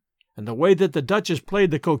night, and the way that the Duchess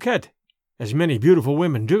played the coquette, as many beautiful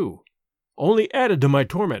women do, only added to my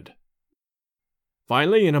torment.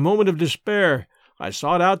 Finally, in a moment of despair, I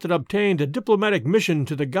sought out and obtained a diplomatic mission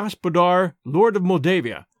to the Gospodar, Lord of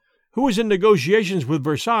Moldavia, who was in negotiations with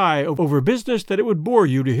Versailles over business that it would bore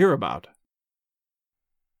you to hear about.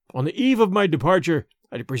 On the eve of my departure,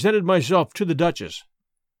 I presented myself to the Duchess.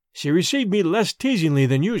 She received me less teasingly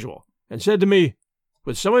than usual, and said to me,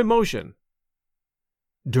 with some emotion,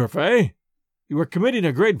 "D'Urfé, you are committing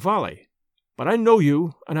a great folly, but I know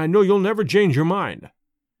you, and I know you'll never change your mind.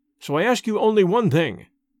 So I ask you only one thing.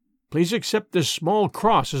 Please accept this small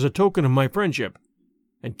cross as a token of my friendship,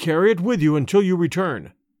 and carry it with you until you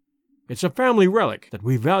return. It's a family relic that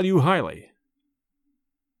we value highly."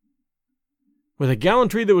 With a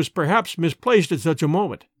gallantry that was perhaps misplaced at such a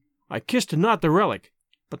moment, I kissed not the relic,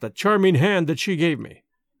 but the charming hand that she gave me,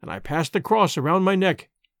 and I passed the cross around my neck,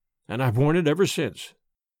 and I've worn it ever since.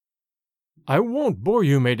 I won't bore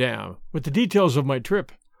you, mesdames, with the details of my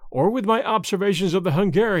trip, or with my observations of the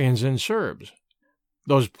Hungarians and Serbs.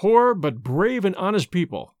 Those poor but brave and honest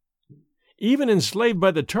people. Even enslaved by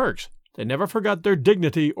the Turks, they never forgot their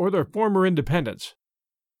dignity or their former independence.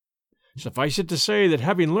 Suffice it to say that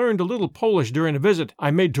having learned a little Polish during a visit I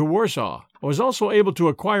made to Warsaw, I was also able to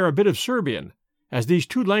acquire a bit of Serbian, as these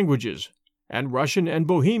two languages, and Russian and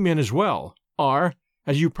Bohemian as well, are,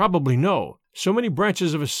 as you probably know, so many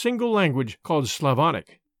branches of a single language called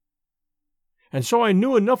Slavonic. And so I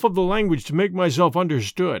knew enough of the language to make myself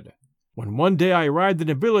understood, when one day I arrived in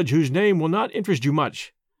a village whose name will not interest you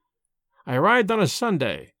much. I arrived on a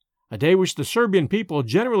Sunday, a day which the Serbian people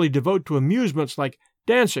generally devote to amusements like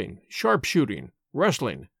dancing, sharpshooting,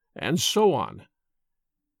 wrestling, and so on.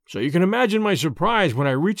 So you can imagine my surprise when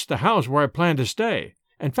I reached the house where I planned to stay,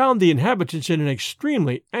 and found the inhabitants in an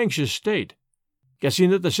extremely anxious state. Guessing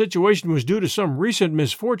that the situation was due to some recent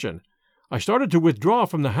misfortune, I started to withdraw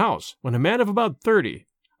from the house when a man of about 30,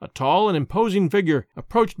 a tall and imposing figure,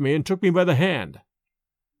 approached me and took me by the hand.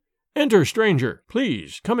 "Enter, stranger,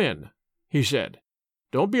 please, come in," he said.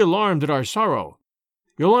 "Don't be alarmed at our sorrow.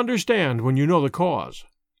 You'll understand when you know the cause."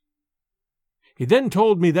 He then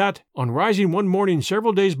told me that, on rising one morning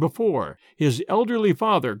several days before, his elderly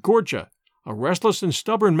father, Gorcha, a restless and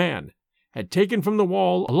stubborn man, had taken from the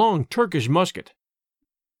wall a long Turkish musket.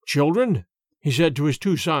 "Children," he said to his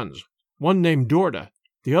two sons, one named Dorda,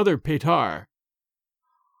 the other Petar,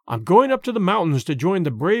 "I'm going up to the mountains to join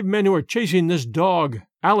the brave men who are chasing this dog,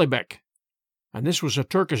 Alibek." And this was a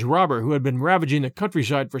Turkish robber who had been ravaging the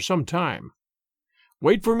countryside for some time.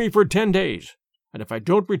 "Wait for me for 10 days, and if I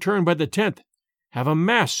don't return by the 10th, have a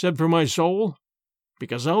mass said for my soul,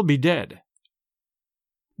 because I'll be dead."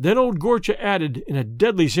 Then old Gorcha added in a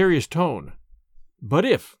deadly serious tone, "But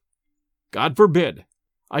if, God forbid,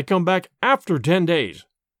 I come back after 10 days,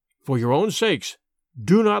 for your own sakes,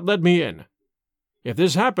 do not let me in. If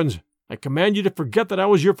this happens, I command you to forget that I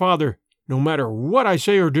was your father, no matter what I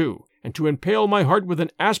say or do, and to impale my heart with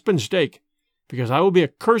an aspen stake, because I will be a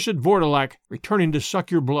cursed Vordelak returning to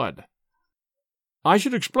suck your blood. I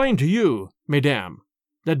should explain to you, mesdames,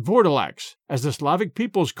 that Vordelaks, as the Slavic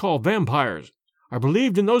peoples call vampires, are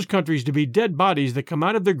believed in those countries to be dead bodies that come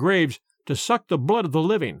out of their graves to suck the blood of the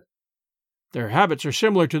living. Their habits are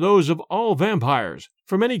similar to those of all vampires,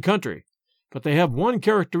 from any country, but they have one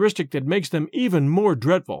characteristic that makes them even more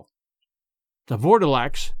dreadful. The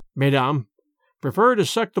Vordelaks, mesdames, prefer to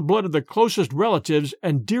suck the blood of their closest relatives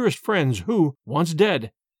and dearest friends who, once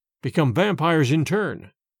dead, become vampires in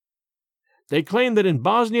turn. They claim that in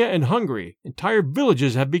Bosnia and Hungary, entire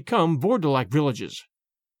villages have become Vordelak villages.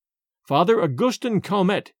 Father Augustin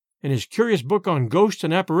Calmet, in his curious book on ghosts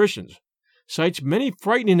and apparitions, cites many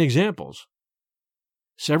frightening examples.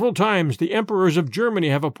 Several times the emperors of Germany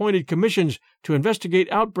have appointed commissions to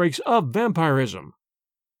investigate outbreaks of vampirism.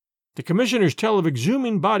 The commissioners tell of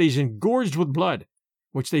exhuming bodies engorged with blood,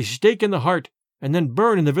 which they stake in the heart and then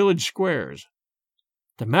burn in the village squares.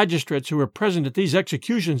 The magistrates who were present at these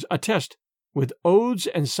executions attest, with oaths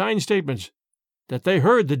and signed statements, that they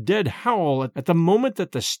heard the dead howl at the moment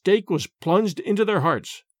that the stake was plunged into their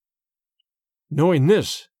hearts. Knowing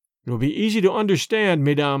this, it will be easy to understand,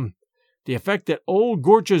 mesdames, the effect that old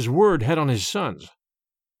Gorcha's word had on his sons.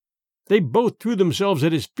 They both threw themselves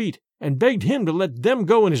at his feet and begged him to let them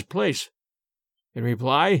go in his place. In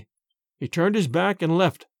reply, he turned his back and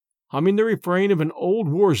left, humming the refrain of an old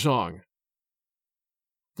war song.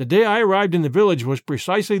 The day I arrived in the village was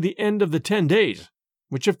precisely the end of the 10 days,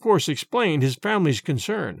 which of course explained his family's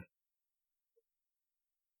concern.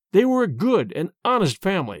 They were a good and honest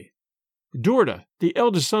family. Dorda, the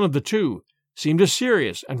eldest son of the two, seemed a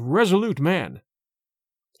serious and resolute man.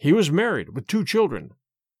 He was married with 2 children.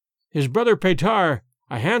 His brother Petar,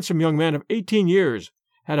 a handsome young man of 18 years,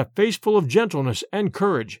 had a face full of gentleness and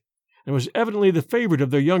courage, and was evidently the favorite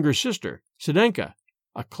of their younger sister, Sedenka,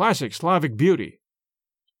 a classic Slavic beauty.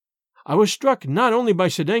 I was struck not only by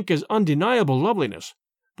Sedenka's undeniable loveliness,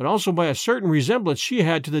 but also by a certain resemblance she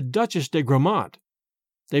had to the Duchess de Gramont.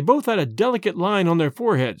 They both had a delicate line on their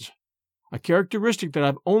foreheads, a characteristic that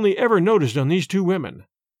I've only ever noticed on these 2 women.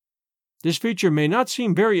 This feature may not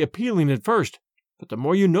seem very appealing at first, but the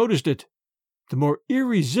more you noticed it, the more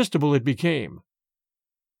irresistible it became.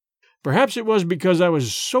 Perhaps it was because I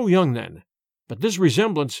was so young then, but this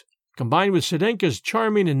resemblance, combined with Sedenka's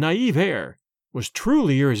charming and naive air, was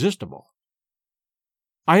truly irresistible.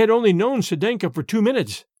 I had only known Sedenka for 2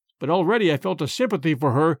 minutes, but already I felt a sympathy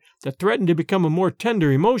for her that threatened to become a more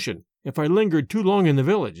tender emotion if I lingered too long in the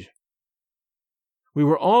village. We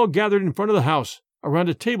were all gathered in front of the house, around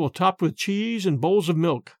a table topped with cheese and bowls of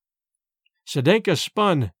milk. Sedenka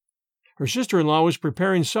spun. Her sister-in-law was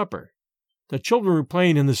preparing supper. The children were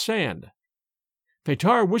playing in the sand.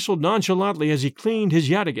 Petar whistled nonchalantly as he cleaned his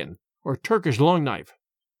yataghan, or Turkish long knife.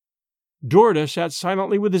 Dorda sat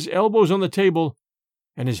silently with his elbows on the table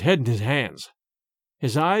and his head in his hands.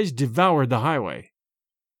 His eyes devoured the highway.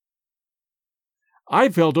 I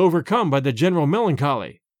felt overcome by the general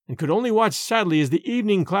melancholy, and could only watch sadly as the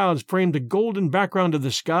evening clouds framed the golden background of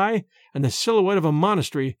the sky and the silhouette of a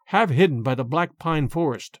monastery half hidden by the black pine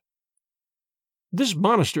forest. This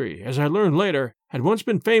monastery, as I learned later, had once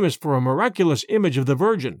been famous for a miraculous image of the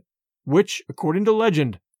Virgin, which, according to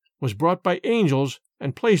legend, was brought by angels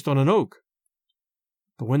and placed on an oak.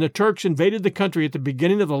 But when the Turks invaded the country at the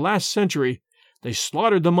beginning of the last century, they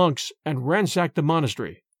slaughtered the monks and ransacked the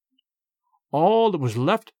monastery. All that was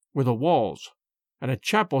left were the walls, and a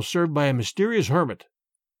chapel served by a mysterious hermit.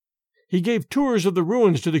 He gave tours of the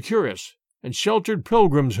ruins to the curious, and sheltered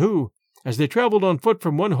pilgrims who, as they traveled on foot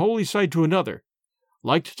from one holy site to another,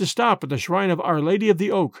 liked to stop at the shrine of Our Lady of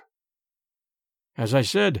the Oak. As I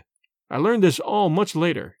said, I learned this all much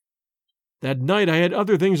later. That night I had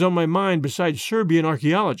other things on my mind besides Serbian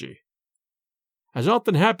archaeology. As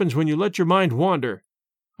often happens when you let your mind wander,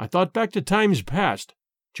 I thought back to times past,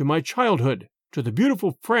 to my childhood, to the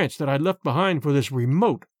beautiful France that I left behind for this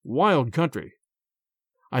remote, wild country.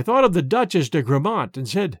 I thought of the Duchess de Gramont and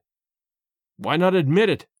said, "Why not admit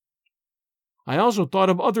it?" I also thought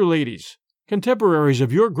of other ladies, contemporaries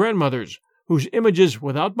of your grandmothers, whose images,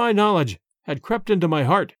 without my knowledge, had crept into my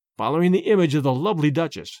heart, following the image of the lovely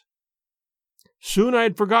Duchess. Soon I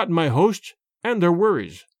had forgotten my hosts and their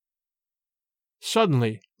worries.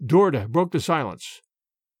 Suddenly, Dorda broke the silence.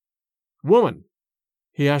 "Woman,"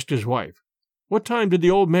 he asked his wife, "what time did the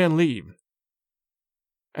old man leave?"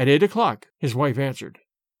 "At 8 o'clock," his wife answered.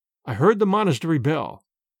 "I heard the monastery bell."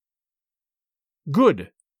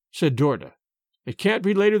 "Good," said Dorda. "It can't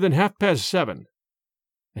be later than 7:30.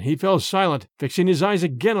 And he fell silent, fixing his eyes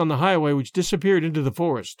again on the highway which disappeared into the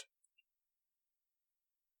forest.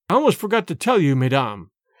 I almost forgot to tell you, mesdames,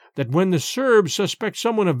 that when the Serbs suspect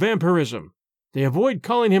someone of vampirism, they avoid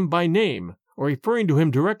calling him by name or referring to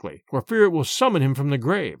him directly, for fear it will summon him from the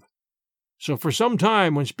grave. So for some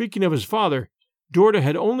time, when speaking of his father, Dorda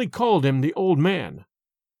had only called him the old man.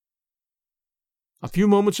 A few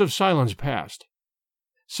moments of silence passed.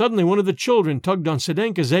 Suddenly one of the children tugged on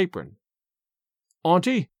Sedenka's apron.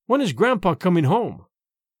 "Auntie, when is Grandpa coming home?"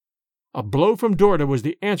 A blow from Dorda was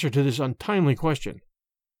the answer to this untimely question.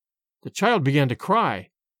 The child began to cry,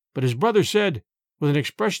 but his brother said, with an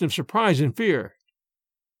expression of surprise and fear,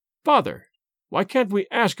 "Father, why can't we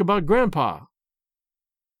ask about Grandpa?"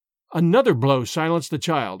 Another blow silenced the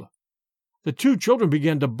child. The 2 children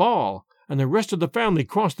began to bawl, and the rest of the family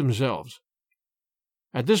crossed themselves.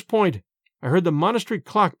 At this point, I heard the monastery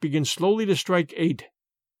clock begin slowly to strike 8.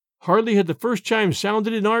 Hardly had the first chime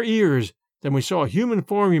sounded in our ears Then we saw a human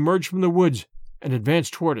form emerge from the woods and advance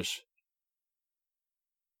toward us.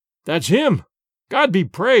 "That's him! God be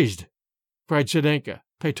praised!" cried Sedenka,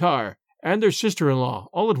 Petar, and their sister-in-law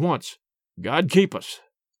all at once. "God keep us,"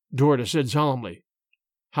 Dorda said solemnly.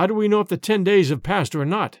 "How do we know if the 10 days have passed or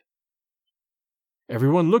not?"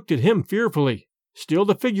 Everyone looked at him fearfully. Still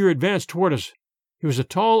the figure advanced toward us. He was a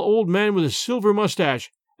tall old man with a silver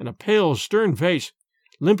mustache and a pale, stern face,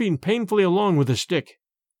 limping painfully along with a stick.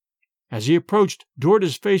 As he approached,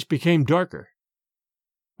 Dorda's face became darker.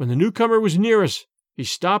 When the newcomer was near us, he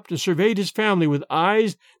stopped and surveyed his family with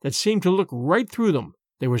eyes that seemed to look right through them.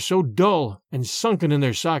 They were so dull and sunken in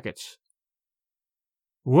their sockets.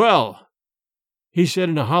 "Well," he said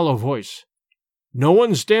in a hollow voice, "no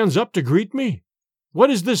one stands up to greet me?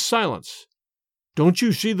 What is this silence? Don't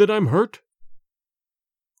you see that I'm hurt?"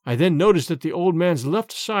 I then noticed that the old man's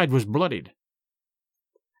left side was bloodied.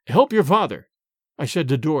 "Help your father," I said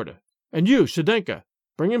to Dorda. "And you, Sedenka,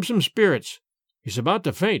 bring him some spirits. He's about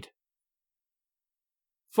to faint."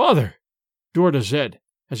 "Father," Dorda said,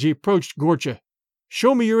 as he approached Gorcha,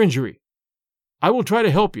 "show me your injury. I will try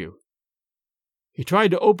to help you." He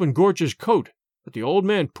tried to open Gorcha's coat, but the old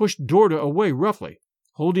man pushed Dorda away roughly,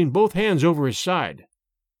 holding both hands over his side.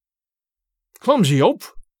 "Clumsy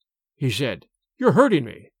oaf," he said, "you're hurting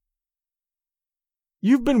me."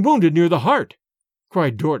 "You've been wounded near the heart,"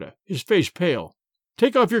 cried Dorda, his face pale.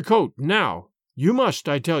 "Take off your coat, now. You must,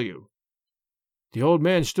 I tell you." The old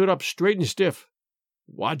man stood up straight and stiff.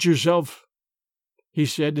 "Watch yourself," he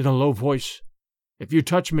said in a low voice. "If you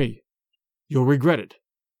touch me, you'll regret it."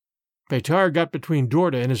 Petar got between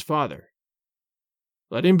Dorda and his father.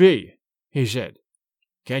 "Let him be," he said.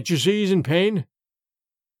 "Can't you see he's in pain?"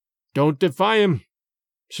 "Don't defy him,"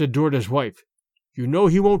 said Dorda's wife. "You know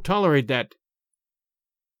he won't tolerate that."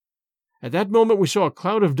 At that moment we saw a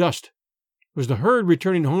cloud of dust. It was the herd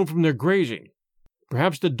returning home from their grazing.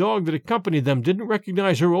 Perhaps the dog that accompanied them didn't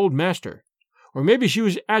recognize her old master, or maybe she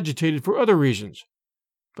was agitated for other reasons.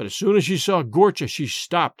 But as soon as she saw Gorcha, she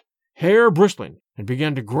stopped, hair bristling, and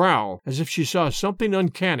began to growl as if she saw something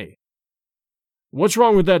uncanny. "What's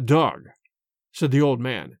wrong with that dog?" said the old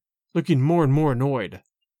man, looking more and more annoyed.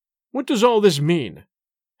 "What does all this mean?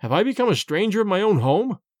 Have I become a stranger in my own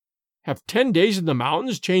home? Have 10 days in the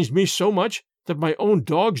mountains changed me so much that my own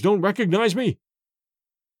dogs don't recognize me?"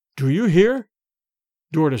 "Do you hear?"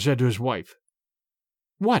 Dorda said to his wife.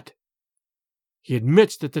 "What?" "He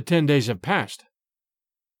admits that the 10 days have passed."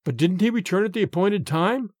 "But didn't he return at the appointed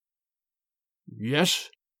time?" "Yes.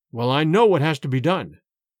 Well, I know what has to be done."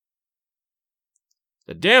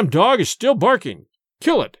 "The damned dog is still barking.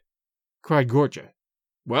 Kill it!" cried Gorcha.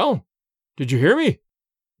 "Well, did you hear me?"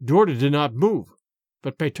 Dorda did not move,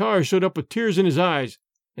 but Petar stood up with tears in his eyes,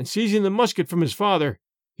 and seizing the musket from his father,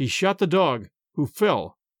 he shot the dog, who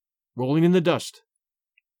fell, rolling in the dust.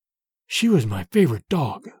 "She was my favorite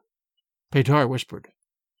dog," Petar whispered.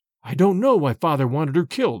 "I don't know why father wanted her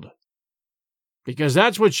killed." "Because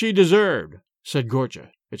that's what she deserved," said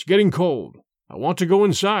Gorcha. "It's getting cold. I want to go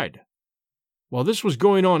inside." While this was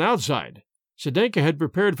going on outside, Sedenka had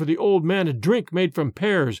prepared for the old man a drink made from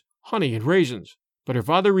pears, honey, and raisins, but her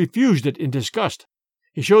father refused it in disgust.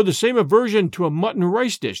 He showed the same aversion to a mutton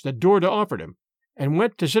rice dish that Dorda offered him, and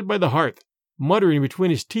went to sit by the hearth, muttering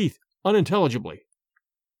between his teeth unintelligibly.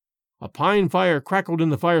 A pine fire crackled in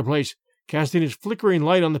the fireplace, casting its flickering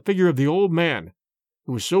light on the figure of the old man,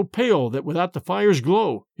 who was so pale that without the fire's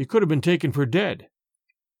glow he could have been taken for dead.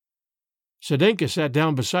 Sedenka sat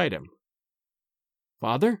down beside him.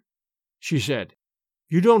 "Father," she said,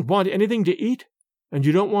 "you don't want anything to eat, and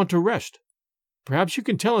you don't want to rest. Perhaps you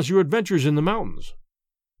can tell us your adventures in the mountains."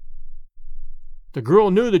 The girl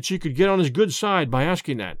knew that she could get on his good side by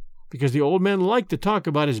asking that, because the old man liked to talk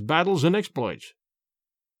about his battles and exploits.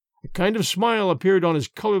 A kind of smile appeared on his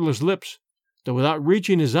colorless lips, though without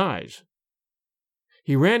reaching his eyes.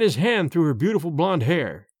 He ran his hand through her beautiful blonde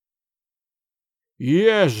hair.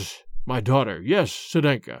 "Yes, my daughter, yes,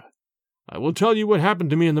 Sedenka. I will tell you what happened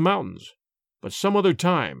to me in the mountains, but some other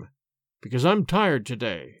time, because I'm tired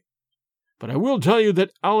today. But I will tell you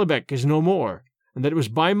that Alibek is no more, and that it was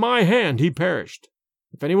by my hand he perished.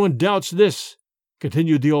 If anyone doubts this,"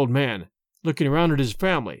 continued the old man, looking around at his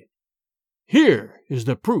family, "here is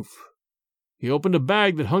the proof." He opened a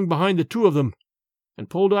bag that hung behind the two of them, and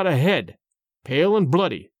pulled out a head, pale and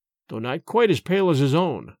bloody, though not quite as pale as his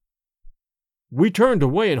own. We turned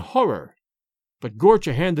away in horror, but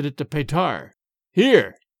Gorcha handed it to Petar.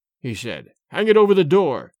 "Here," he said, "hang it over the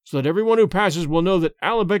door, so that everyone who passes will know that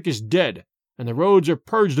Alibek is dead, and the roads are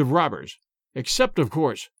purged of robbers, except, of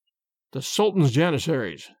course, the Sultan's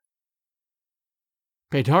Janissaries."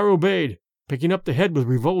 Petar obeyed, picking up the head with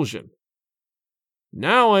revulsion.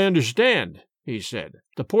 "Now I understand," he said.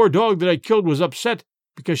 "The poor dog that I killed was upset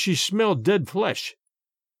because she smelled dead flesh."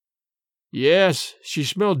 "Yes, she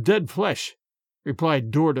smelled dead flesh,"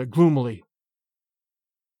 replied Dorda gloomily.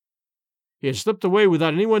 He had slipped away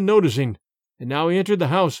without anyone noticing, and now he entered the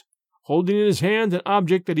house, holding in his hand an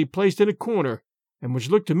object that he placed in a corner, and which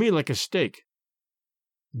looked to me like a stake.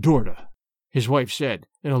 "Dorda," his wife said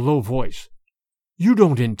in a low voice, "you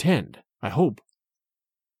don't intend, I hope."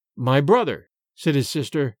 "My brother," said his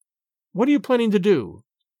sister, "what are you planning to do?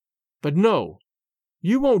 But no,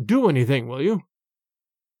 you won't do anything, will you?"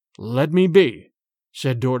 "Let me be,"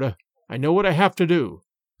 said Dorda. "I know what I have to do,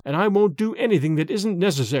 and I won't do anything that isn't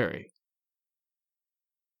necessary."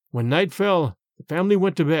 When night fell, the family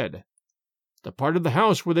went to bed. The part of the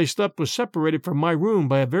house where they slept was separated from my room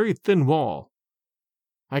by a very thin wall.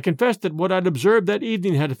 I confess that what I'd observed that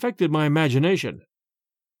evening had affected my imagination.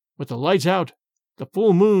 With the lights out, the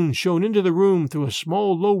full moon shone into the room through a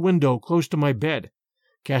small low window close to my bed,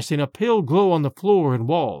 casting a pale glow on the floor and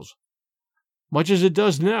walls. Much as it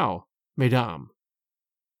does now, mesdames.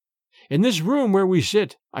 In this room where we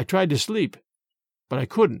sit, I tried to sleep, but I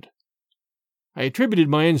couldn't. I attributed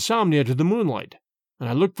my insomnia to the moonlight, and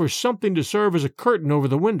I looked for something to serve as a curtain over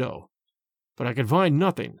the window, but I could find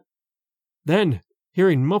nothing. Then,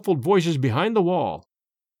 hearing muffled voices behind the wall,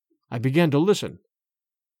 I began to listen.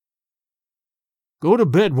 "Go to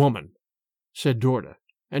bed, woman," said Dorda,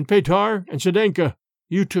 "and Petar and Sedenka,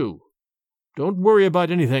 you too. Don't worry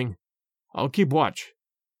about anything. I'll keep watch."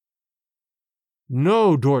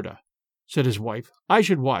 "No, Dorda," said his wife, "I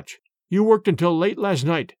should watch. You worked until late last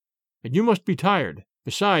night, and you must be tired.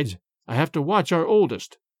 Besides, I have to watch our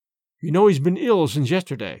oldest. You know he's been ill since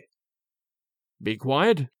yesterday." "Be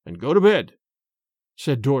quiet and go to bed,"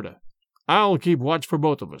 said Dorda. "I'll keep watch for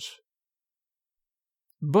both of us."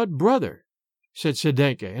 "But, brother," said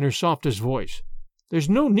Sedenka in her softest voice, "there's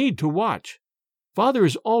no need to watch. Father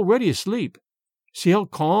is already asleep. See how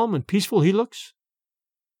calm and peaceful he looks."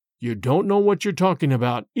 "You don't know what you're talking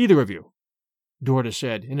about, either of you," Dorda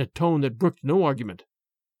said in a tone that brooked no argument.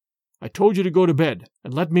 "I told you to go to bed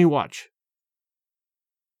and let me watch."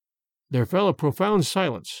 There fell a profound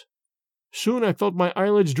silence. Soon I felt my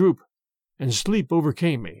eyelids droop, and sleep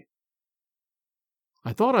overcame me.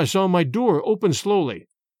 I thought I saw my door open slowly,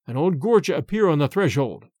 and old Gorcha appear on the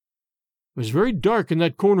threshold. It was very dark in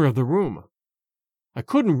that corner of the room. I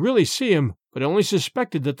couldn't really see him, but I only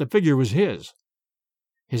suspected that the figure was his.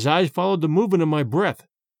 His eyes followed the movement of my breath,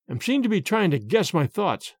 and seemed to be trying to guess my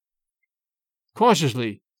thoughts.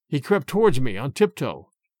 Cautiously, he crept towards me on tiptoe.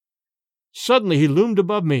 Suddenly he loomed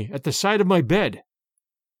above me at the side of my bed.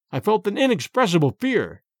 I felt an inexpressible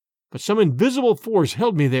fear, but some invisible force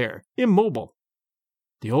held me there, immobile.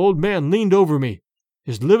 The old man leaned over me,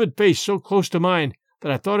 his livid face so close to mine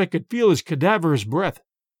that I thought I could feel his cadaverous breath.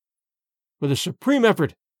 With a supreme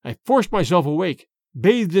effort, I forced myself awake,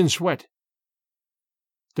 bathed in sweat.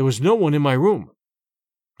 There was no one in my room,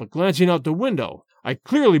 but glancing out the window, I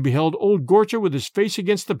clearly beheld old Gorcha with his face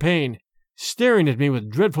against the pane, staring at me with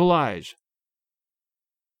dreadful eyes.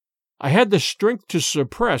 I had the strength to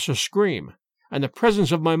suppress a scream, and the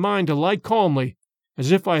presence of my mind to lie calmly,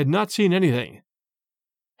 as if I had not seen anything.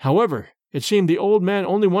 However, it seemed the old man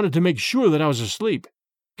only wanted to make sure that I was asleep,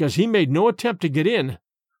 because he made no attempt to get in,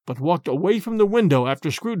 but walked away from the window after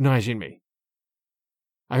scrutinizing me.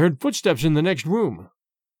 I heard footsteps in the next room.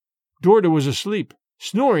 Dorda was asleep,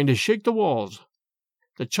 snoring to shake the walls.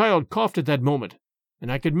 The child coughed at that moment,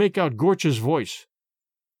 and I could make out Gorcha's voice.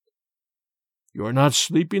 "You're not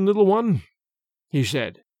sleeping, little one?" he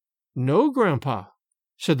said. "No, Grandpa,"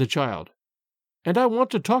 said the child, "and I want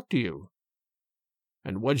to talk to you."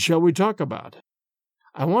 "And what shall we talk about?"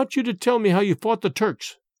 "I want you to tell me how you fought the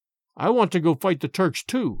Turks. I want to go fight the Turks,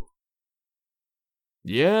 too."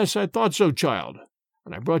 "Yes, I thought so, child,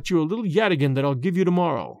 and I brought you a little yataghan that I'll give you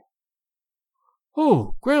tomorrow."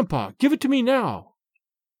 "Oh, Grandpa, give it to me now."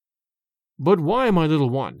 "But why, my little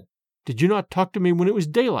one? Did you not talk to me when it was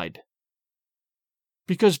daylight?"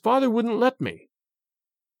 "Because Father wouldn't let me."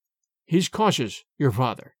 "He's cautious, your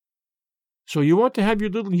father. So you want to have your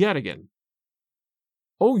little yataghan?"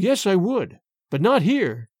 "Oh, yes, I would, but not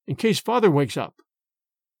here, in case Father wakes up."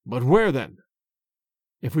 "But where, then?"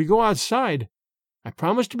 "If we go outside, I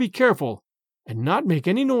promise to be careful and not make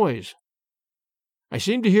any noise." I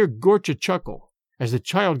seemed to hear Gorcha chuckle as the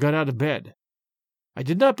child got out of bed. I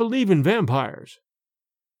did not believe in vampires,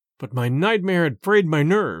 but my nightmare had frayed my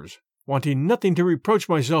nerves, wanting nothing to reproach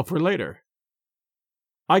myself for later.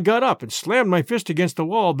 I got up and slammed my fist against the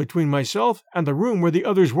wall between myself and the room where the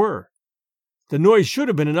others were. The noise should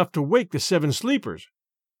have been enough to wake the 7 sleepers,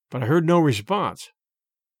 but I heard no response.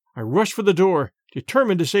 I rushed for the door,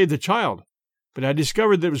 determined to save the child, but I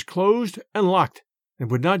discovered that it was closed and locked and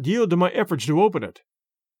would not yield to my efforts to open it.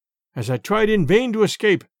 As I tried in vain to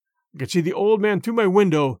escape, I could see the old man through my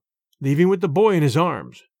window, leaving with the boy in his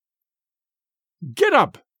arms. "Get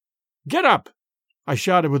up! Get up!" I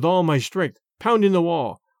shouted with all my strength, pounding the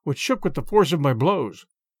wall, which shook with the force of my blows.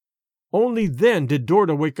 Only then did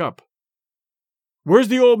Dorda wake up. "Where's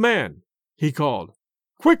the old man?" he called.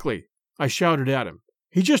 "Quickly!" I shouted at him.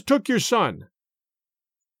 "He just took your son."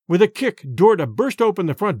 With a kick, Dorda burst open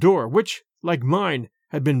the front door, which, like mine,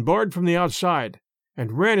 had been barred from the outside,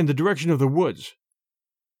 and ran in the direction of the woods.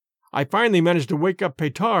 I finally managed to wake up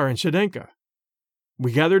Petar and Sedenka.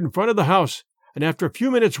 We gathered in front of the house, and after a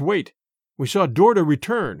few minutes' wait, we saw Dorda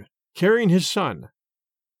return, carrying his son.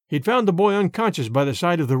 He'd found the boy unconscious by the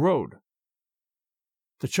side of the road.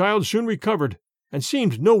 The child soon recovered, and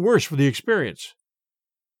seemed no worse for the experience.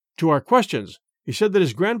 To our questions, he said that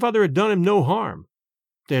his grandfather had done him no harm.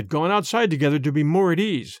 They had gone outside together to be more at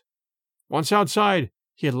ease. Once outside,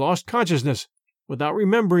 he had lost consciousness without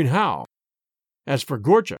remembering how. As for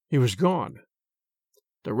Gorcha, he was gone.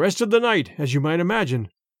 The rest of the night, as you might imagine,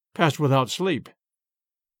 passed without sleep.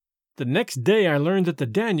 The next day I learned that the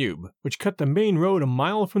Danube, which cut the main road a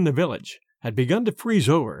mile from the village, had begun to freeze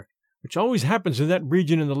over, which always happens in that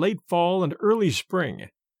region in the late fall and early spring.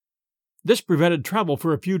 This prevented travel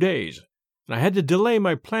for a few days, and I had to delay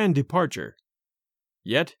my planned departure.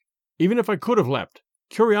 Yet, even if I could have left,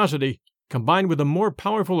 curiosity, combined with a more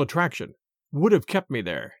powerful attraction, would have kept me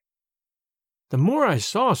there. The more I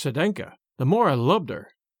saw Sedenka, the more I loved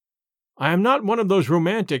her. I am not one of those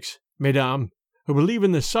romantics, mesdames, who believe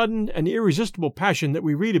in the sudden and irresistible passion that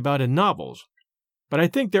we read about in novels, but I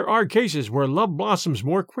think there are cases where love blossoms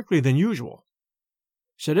more quickly than usual.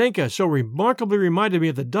 Sedenka so remarkably reminded me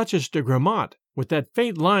of the Duchess de Gramont, with that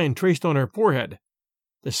faint line traced on her forehead,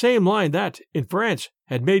 the same line that, in France,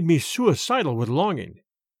 had made me suicidal with longing.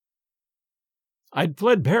 I'd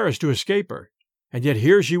fled Paris to escape her, and yet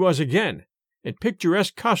here she was again, in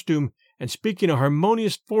picturesque costume and speaking a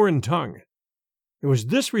harmonious foreign tongue. It was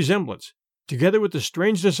this resemblance, together with the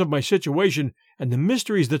strangeness of my situation and the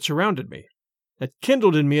mysteries that surrounded me, that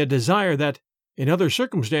kindled in me a desire that, in other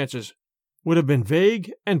circumstances, would have been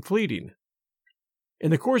vague and fleeting.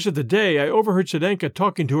 In the course of the day, I overheard Sedenka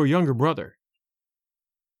talking to her younger brother.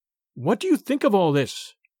 "What do you think of all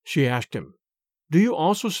this?" she asked him. "Do you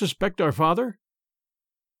also suspect our father?"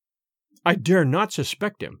 "I dare not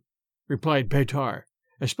suspect him," replied Petar,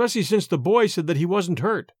 "especially since the boy said that he wasn't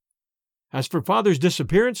hurt. As for father's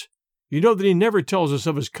disappearance, you know that he never tells us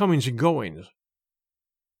of his comings and goings."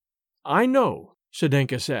 "I know,"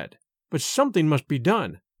 Sedenka said, "but something must be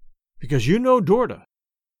done, because you know Dorda."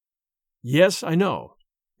 "Yes, I know.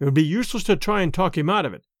 It would be useless to try and talk him out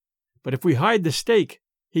of it, but if we hide the stake,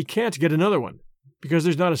 he can't get another one, because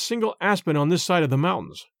there's not a single aspen on this side of the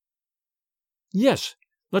mountains." "Yes,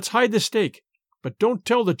 let's hide the stake, but don't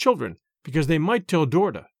tell the children, because they might tell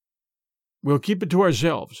Dorda." "We'll keep it to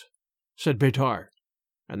ourselves," said Petar,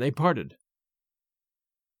 and they parted.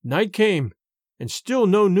 Night came, and still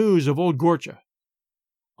no news of old Gorcha.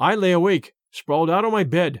 I lay awake, sprawled out on my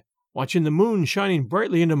bed, watching the moon shining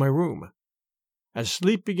brightly into my room. As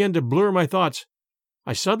sleep began to blur my thoughts,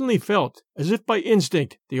 I suddenly felt, as if by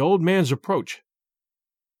instinct, the old man's approach.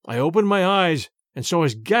 I opened my eyes and saw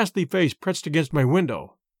his ghastly face pressed against my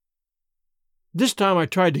window. This time I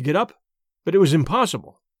tried to get up, but it was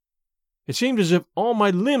impossible. It seemed as if all my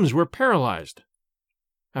limbs were paralyzed.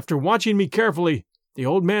 After watching me carefully, the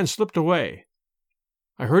old man slipped away.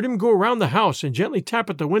 I heard him go round the house and gently tap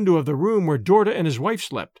at the window of the room where Dorda and his wife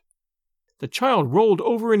slept. The child rolled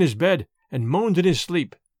over in his bed and moaned in his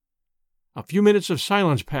sleep. A few minutes of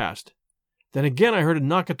silence passed. Then again I heard a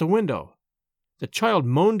knock at the window. The child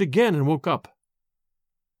moaned again and woke up.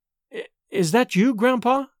 "Is that you,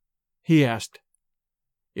 Grandpa?" he asked.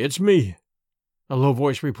 "It's me," a low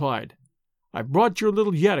voice replied. "I brought your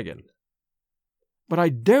little Yadigan." "But I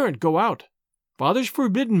daren't go out. Father's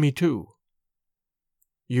forbidden me to."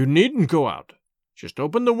 "You needn't go out. Just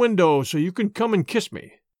open the window so you can come and kiss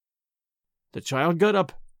me." The child got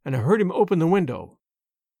up, and I heard him open the window.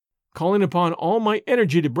 Calling upon all my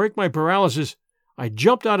energy to break my paralysis, I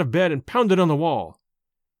jumped out of bed and pounded on the wall.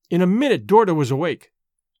 In a minute Dorda was awake.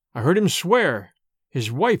 I heard him swear.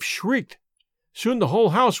 His wife shrieked. Soon the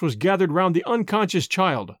whole house was gathered round the unconscious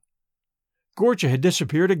child. Gorcha had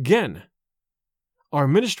disappeared again. Our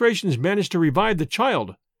ministrations managed to revive the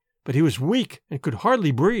child, but he was weak and could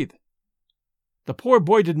hardly breathe. The poor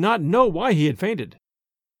boy did not know why he had fainted.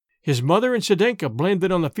 His mother and Sedenka blamed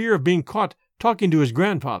it on the fear of being caught talking to his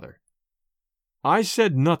grandfather. I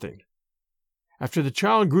said nothing. After the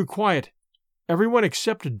child grew quiet, everyone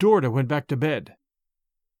except Dorda went back to bed.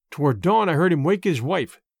 Toward dawn I heard him wake his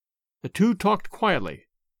wife. The two talked quietly.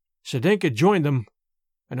 Sedenka joined them,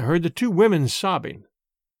 and I heard the two women sobbing.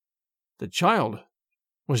 The child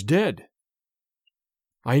was dead.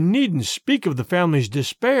 I needn't speak of the family's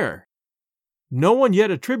despair. No one yet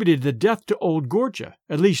attributed the death to old Gorcha.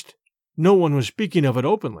 At least, no one was speaking of it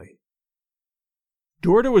openly.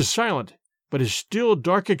 Dorda was silent, but his still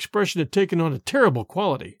dark expression had taken on a terrible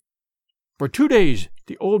quality. For 2 days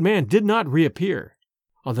the old man did not reappear.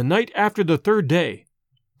 On the night after the third day,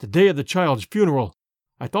 the day of the child's funeral,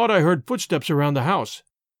 I thought I heard footsteps around the house,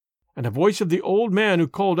 and a voice of the old man who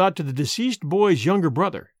called out to the deceased boy's younger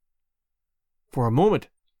brother. For a moment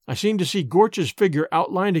I seemed to see Gorcha's figure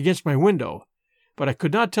outlined against my window, but I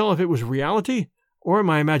could not tell if it was reality or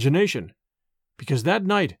my imagination, because that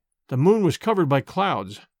night the moon was covered by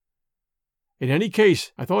clouds. In any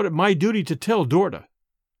case, I thought it my duty to tell Dorda.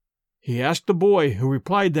 He asked the boy, who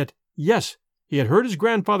replied that, yes, he had heard his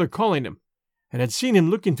grandfather calling him, and had seen him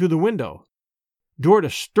looking through the window. Dorda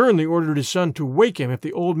sternly ordered his son to wake him if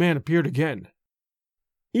the old man appeared again.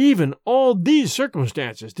 Even all these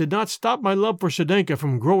circumstances did not stop my love for Sedenka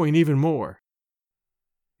from growing even more.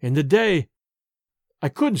 In the day, I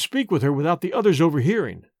couldn't speak with her without the others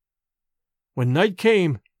overhearing. When night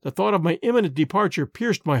came, the thought of my imminent departure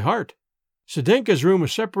pierced my heart. Sedenka's room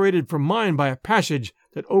was separated from mine by a passage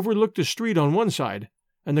that overlooked the street on one side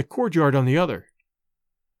and the courtyard on the other.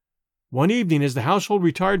 One evening, as the household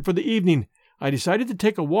retired for the evening, I decided to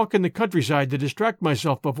take a walk in the countryside to distract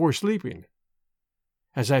myself before sleeping.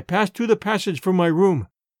 As I passed through the passage from my room,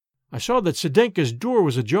 I saw that Sedenka's door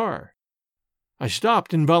was ajar. I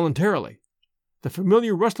stopped involuntarily. The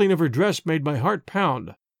familiar rustling of her dress made my heart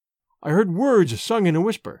pound. I heard words sung in a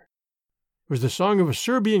whisper. It was the song of a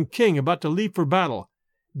Serbian king about to leave for battle,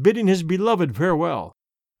 bidding his beloved farewell.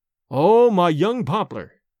 "Oh, my young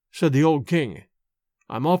poplar," said the old king,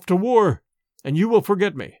 "I'm off to war, and you will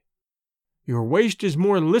forget me. Your waist is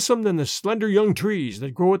more lissom than the slender young trees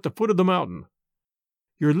that grow at the foot of the mountain.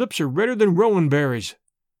 Your lips are redder than rowan berries,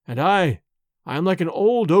 and I am like an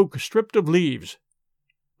old oak stripped of leaves.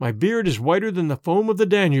 My beard is whiter than the foam of the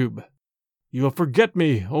Danube. You will forget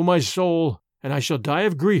me, O my soul, and I shall die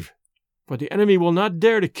of grief, for the enemy will not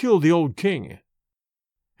dare to kill the old king."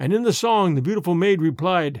 And in the song the beautiful maid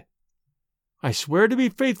replied, "I swear to be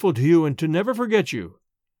faithful to you and to never forget you,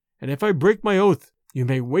 and if I break my oath, you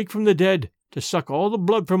may wake from the dead to suck all the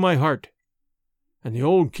blood from my heart." And the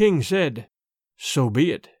old king said, "So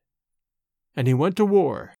be it." And he went to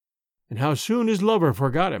war, and how soon his lover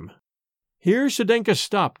forgot him. Here Sedenka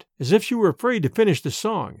stopped, as if she were afraid to finish the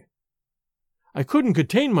song. I couldn't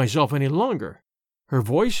contain myself any longer. Her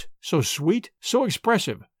voice, so sweet, so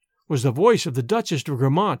expressive, was the voice of the Duchess de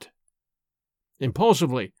Gramont.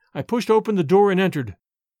 Impulsively, I pushed open the door and entered.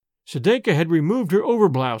 Sedenka had removed her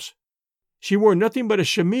overblouse. She wore nothing but a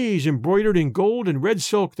chemise embroidered in gold and red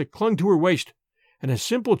silk that clung to her waist, and a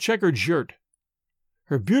simple checkered shirt.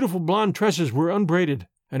 Her beautiful blonde tresses were unbraided,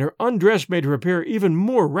 and her undress made her appear even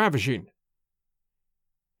more ravishing.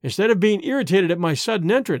 Instead of being irritated at my sudden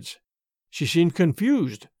entrance, she seemed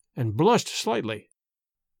confused and blushed slightly.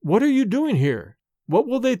 "What are you doing here? What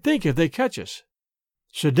will they think if they catch us?"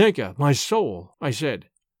 "Sedenka, my soul," I said,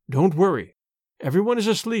 "don't worry. Everyone is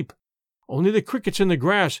asleep. Only the crickets in the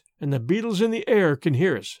grass and the beetles in the air can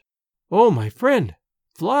hear us. Oh, my friend,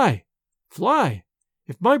 fly, fly.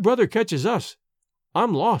 If my brother catches us,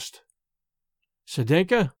 I'm lost."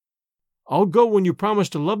 "Sedenka, I'll go when you promise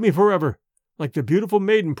to love me forever, like the beautiful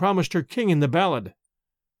maiden promised her king in the ballad.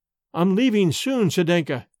 I'm leaving soon,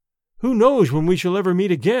 Sedenka. Who knows when we shall ever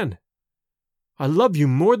meet again? I love you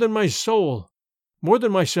more than my soul, more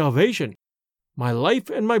than my salvation. My life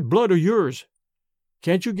and my blood are yours.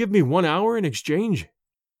 Can't you give me 1 hour in exchange?"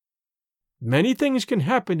 "Many things can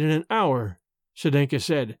happen in an hour," Sedenka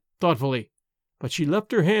said, thoughtfully, but she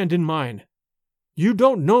left her hand in mine. "You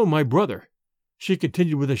don't know my brother," she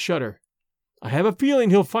continued with a shudder. "I have a feeling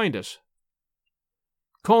he'll find us."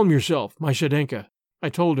 "Calm yourself, my Sedenka," I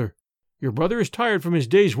told her. "Your brother is tired from his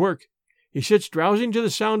day's work. He sits drowsing to the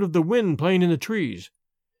sound of the wind playing in the trees.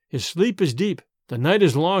 His sleep is deep, the night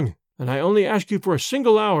is long, and I only ask you for a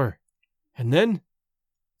single hour. And then,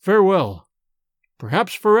 farewell,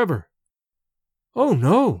 perhaps forever." "Oh,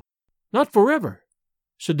 no, not forever,"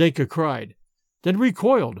 Sedenka cried, then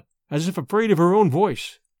recoiled, as if afraid of her own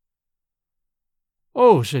voice.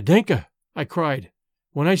 "Oh, Sedenka," I cried,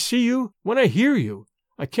 "when I see you, when I hear you,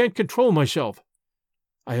 I can't control myself.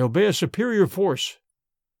 I obey a superior force.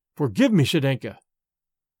 Forgive me, Sedenka."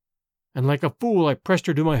 And like a fool I pressed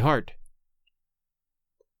her to my heart.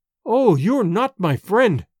 "Oh, you're not my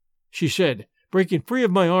friend," she said, breaking free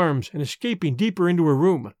of my arms and escaping deeper into her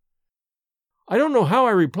room. I don't know how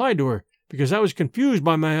I replied to her, because I was confused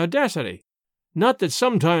by my audacity. Not that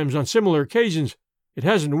sometimes, on similar occasions, it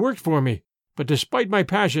hasn't worked for me, but despite my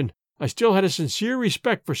passion, I still had a sincere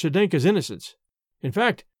respect for Sedenka's innocence. In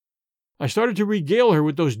fact, I started to regale her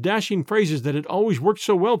with those dashing phrases that had always worked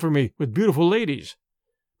so well for me with beautiful ladies.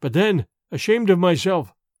 But then, ashamed of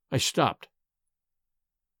myself, I stopped.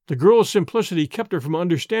 The girl's simplicity kept her from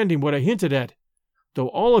understanding what I hinted at, though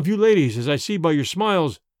all of you ladies, as I see by your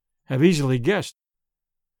smiles, have easily guessed.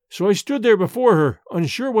 So I stood there before her,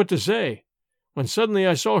 unsure what to say, when suddenly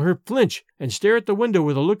I saw her flinch and stare at the window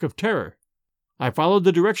with a look of terror. I followed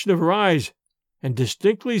the direction of her eyes, and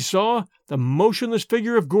distinctly saw the motionless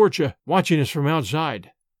figure of Gorcha watching us from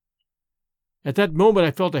outside. At that moment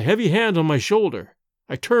I felt a heavy hand on my shoulder.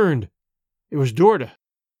 I turned. It was Dorda.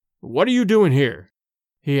 "What are you doing here?"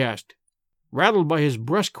 he asked. Rattled by his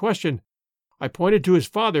brusque question, I pointed to his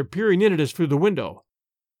father peering in at us through the window.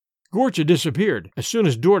 Gorcha disappeared as soon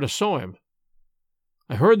as Dorda saw him.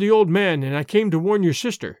 "I heard the old man, and I came to warn your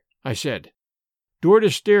sister," I said.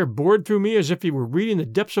 Dorda's stare bored through me as if he were reading the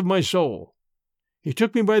depths of my soul. He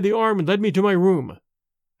took me by the arm and led me to my room,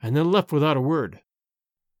 and then left without a word.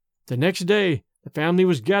 The next day, the family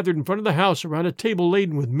was gathered in front of the house around a table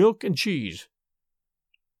laden with milk and cheese.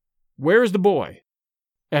 "Where is the boy?"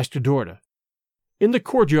 asked Dorda. "In the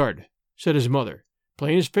courtyard," said his mother,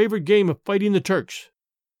 "playing his favorite game of fighting the Turks."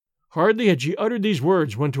 Hardly had she uttered these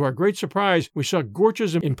words when, to our great surprise, we saw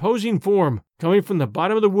Gorcha's imposing form coming from the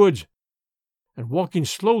bottom of the woods and walking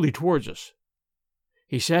slowly towards us.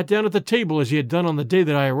 He sat down at the table as he had done on the day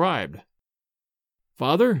that I arrived.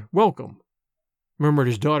 "Father, welcome," murmured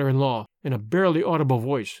his daughter-in-law in a barely audible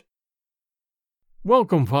voice.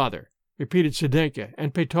 "Welcome, father," repeated Sedenka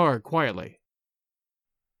and Petar quietly.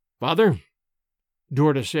 "Father,"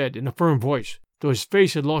 Dorda said in a firm voice, though his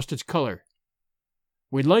face had lost its color,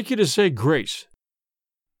 "we'd like you to say grace."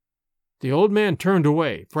 The old man turned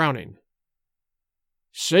away, frowning.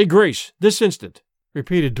 "Say grace, this instant,"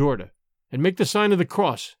 repeated Dorda, "and make the sign of the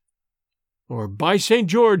cross. Or, by St.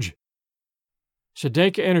 George—"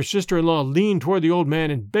 Sedenka and her sister-in-law leaned toward the old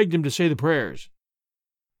man and begged him to say the prayers.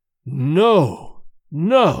 "No,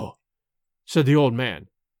 no," said the old man.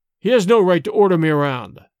 "He has no right to order me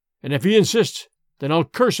around, and if he insists, then I'll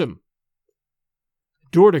curse him."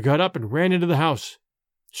 Dorda got up and ran into the house.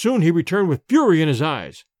 Soon he returned with fury in his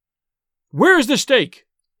eyes. "Where is the steak?"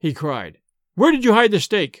 he cried. "Where did you hide the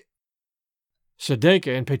steak?"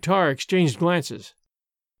 Sedenka and Petar exchanged glances.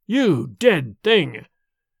 "You dead thing,"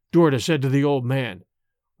 Dorda said to the old man.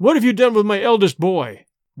 "What have you done with my eldest boy?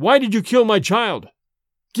 Why did you kill my child?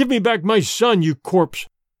 Give me back my son, you corpse!"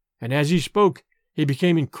 And as he spoke, he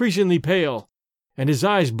became increasingly pale, and his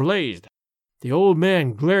eyes blazed. The old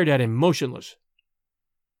man glared at him motionless.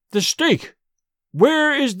 "The steak!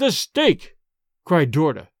 Where is the steak?" cried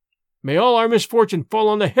Dorda. "May all our misfortune fall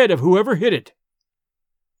on the head of whoever hid it."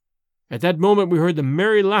 At that moment we heard the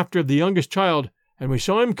merry laughter of the youngest child, and we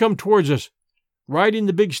saw him come towards us, riding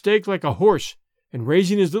the big steak like a horse and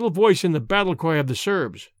raising his little voice in the battle cry of the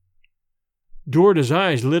Serbs. Dorda's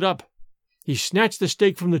eyes lit up. He snatched the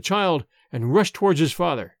steak from the child and rushed towards his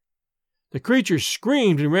father. The creature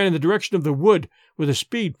screamed and ran in the direction of the wood with a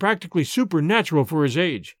speed practically supernatural for his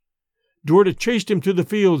age. Dorda chased him to the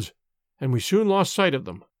fields, and we soon lost sight of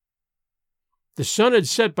them. The sun had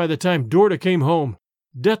set by the time Dorda came home,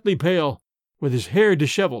 deathly pale, with his hair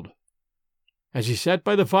disheveled. As he sat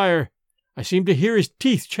by the fire, I seemed to hear his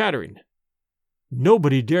teeth chattering.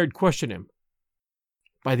 Nobody dared question him.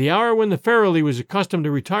 By the hour when the Farrelly was accustomed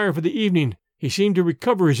to retire for the evening, he seemed to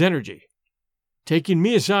recover his energy. Taking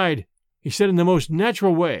me aside, he said in the most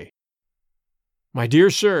natural way, "My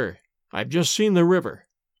dear sir, I've just seen the river.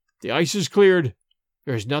 The ice is cleared.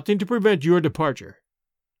 There's nothing to prevent your departure.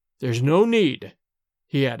 There's no need,"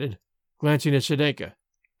 he added, glancing at Sedenka,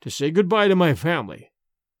 "to say goodbye to my family.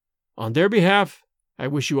 On their behalf, I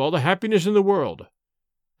wish you all the happiness in the world,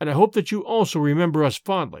 and I hope that you also remember us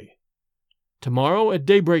fondly. Tomorrow at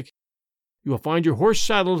daybreak, you will find your horse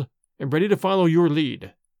saddled and ready to follow your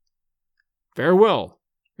lead. Farewell.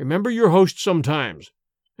 Remember your host sometimes,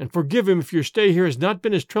 and forgive him if your stay here has not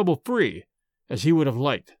been as trouble-free as he would have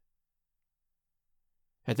liked."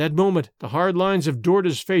 At that moment, the hard lines of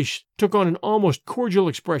Dorda's face took on an almost cordial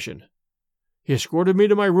expression. He escorted me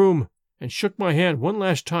to my room and shook my hand one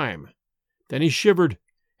last time. Then he shivered,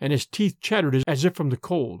 and his teeth chattered as if from the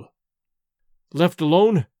cold. Left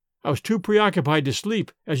alone, I was too preoccupied to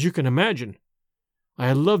sleep, as you can imagine. I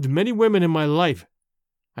had loved many women in my life.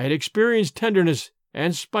 I had experienced tenderness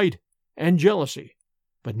and spite and jealousy,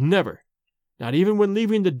 but never, not even when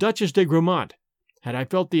leaving the Duchess de Gramont, had I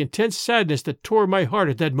felt the intense sadness that tore my heart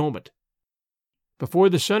at that moment. Before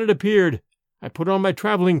the sun had appeared, I put on my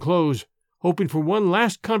traveling clothes, hoping for one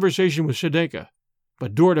last conversation with Sedenka,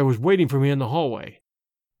 but Dorda was waiting for me in the hallway.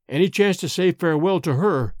 Any chance to say farewell to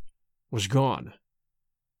her was gone.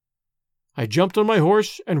 I jumped on my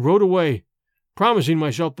horse and rode away, promising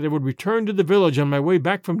myself that I would return to the village on my way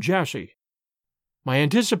back from Jassy. My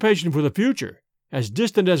anticipation for the future, as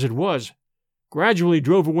distant as it was, gradually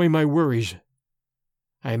drove away my worries.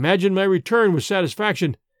 I imagined my return with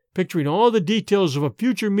satisfaction, picturing all the details of a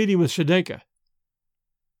future meeting with Sedenka.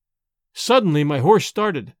 Suddenly my horse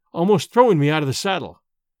started, almost throwing me out of the saddle.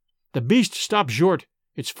 The beast stopped short,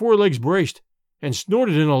 its forelegs braced, and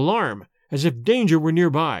snorted in alarm, as if danger were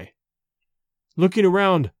nearby. Looking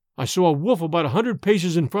around, I saw a wolf about 100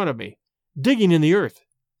 paces in front of me, digging in the earth.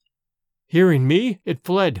 Hearing me, it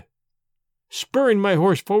fled. Spurring my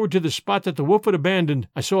horse forward to the spot that the wolf had abandoned,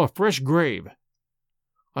 I saw a fresh grave.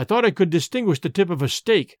 I thought I could distinguish the tip of a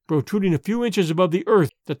stake protruding a few inches above the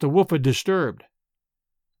earth that the wolf had disturbed.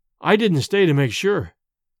 I didn't stay to make sure,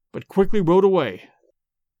 but quickly rode away.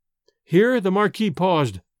 Here the Marquis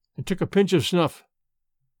paused and took a pinch of snuff.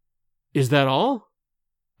 "Is that all?"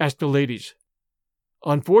 asked the ladies.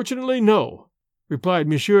 "Unfortunately, no," replied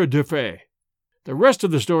Monsieur Durfey. "The rest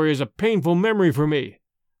of the story is a painful memory for me,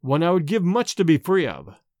 one I would give much to be free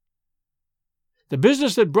of. The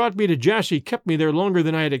business that brought me to Jassy kept me there longer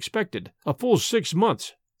than I had expected, a full 6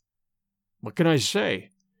 months. What can I say?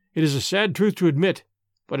 It is a sad truth to admit,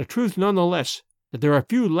 but a truth none the less, that there are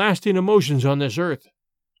few lasting emotions on this earth.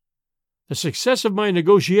 The success of my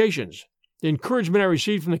negotiations, the encouragement I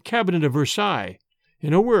received from the cabinet of Versailles,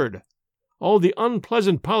 in a word, all the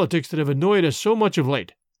unpleasant politics that have annoyed us so much of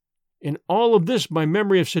late, in all of this my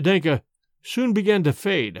memory of Sedenka soon began to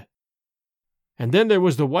fade. And then there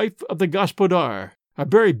was the wife of the Gospodar, a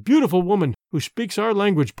very beautiful woman who speaks our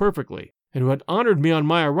language perfectly, and who had honored me on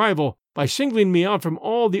my arrival by singling me out from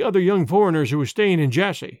all the other young foreigners who were staying in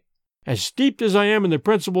Jassy. As steeped as I am in the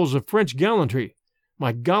principles of French gallantry,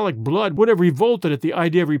 my Gallic blood would have revolted at the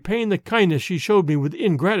idea of repaying the kindness she showed me with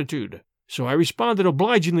ingratitude. So I responded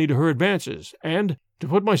obligingly to her advances, and, to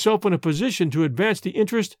put myself in a position to advance the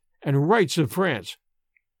interest and rights of France,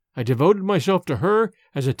 I devoted myself to her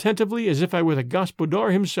as attentively as if I were the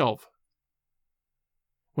Gospodar himself.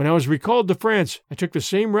 When I was recalled to France, I took the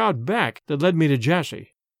same route back that led me to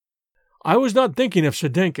Jassy. I was not thinking of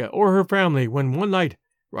Sedenka or her family when one night,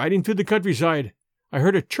 riding through the countryside, I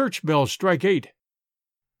heard a church bell strike 8.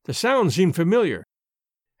 The sound seemed familiar,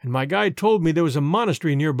 and my guide told me there was a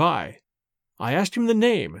monastery nearby. I asked him the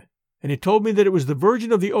name, and he told me that it was the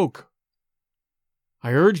Virgin of the Oak.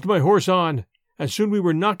 I urged my horse on, and soon we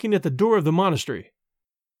were knocking at the door of the monastery.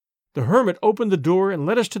 The hermit opened the door and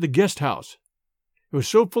led us to the guest house. It was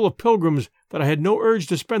so full of pilgrims that I had no urge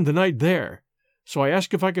to spend the night there, so I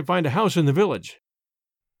asked if I could find a house in the village.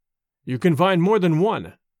 "You can find more than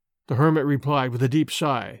one," the hermit replied with a deep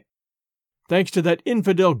sigh. "Thanks to that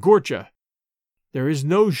infidel Gorcha, there is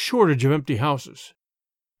no shortage of empty houses."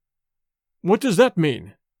 "What does that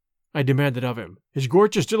mean?" I demanded of him. "Is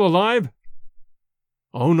Gorcha still alive?"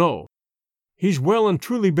 "Oh, no. He's well and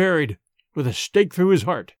truly buried, with a stake through his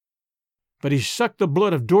heart. But he sucked the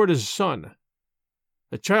blood of Dorda's son.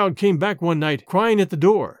 The child came back one night, crying at the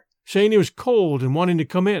door, saying he was cold and wanting to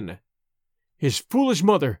come in. His foolish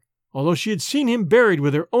mother, although she had seen him buried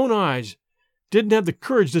with her own eyes, didn't have the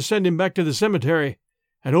courage to send him back to the cemetery,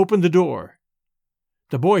 and opened the door.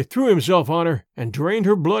 The boy threw himself on her and drained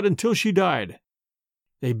her blood until she died.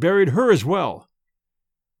 They buried her as well.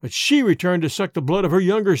 But she returned to suck the blood of her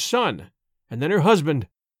younger son, and then her husband,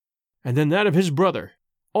 and then that of his brother.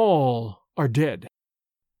 All are dead."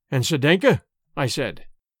 "And Sedenka?" I said.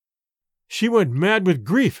 "She went mad with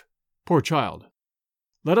grief, poor child.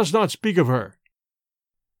 Let us not speak of her."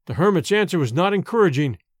 The hermit's answer was not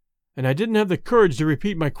encouraging, and I didn't have the courage to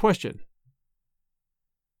repeat my question.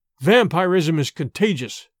 "Vampirism is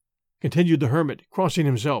contagious," continued the hermit, crossing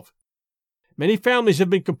himself. "Many families have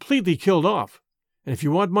been completely killed off, and if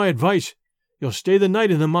you want my advice, you'll stay the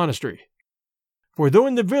night in the monastery. For though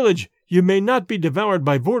in the village you may not be devoured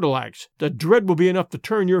by Vortilacs, the dread will be enough to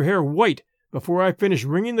turn your hair white before I finish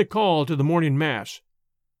ringing the call to the morning mass."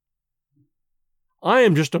 "I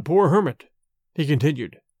am just a poor hermit," he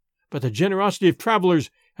continued, "but the generosity of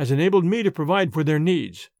travelers has enabled me to provide for their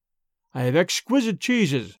needs. I have exquisite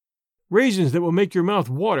cheeses, raisins that will make your mouth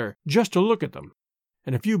water just to look at them,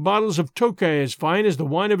 and a few bottles of Tokay as fine as the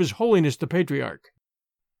wine of His Holiness the Patriarch."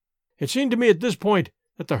 It seemed to me at this point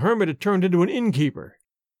that the hermit had turned into an innkeeper.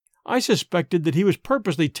 I suspected that he was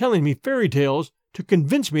purposely telling me fairy tales to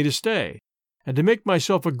convince me to stay, and to make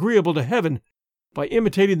myself agreeable to heaven by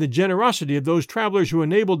imitating the generosity of those travelers who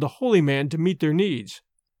enabled the holy man to meet their needs.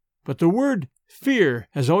 But the word fear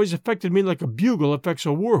has always affected me like a bugle affects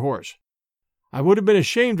a war horse. I would have been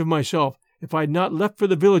ashamed of myself if I had not left for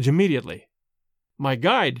the village immediately. My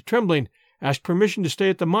guide, trembling, asked permission to stay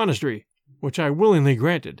at the monastery, which I willingly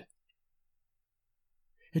granted.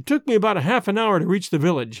 It took me about half an hour to reach the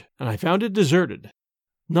village, and I found it deserted.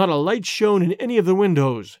 Not a light shone in any of the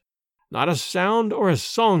windows. Not a sound or a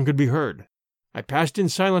song could be heard. I passed in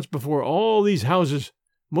silence before all these houses,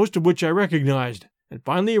 most of which I recognized, and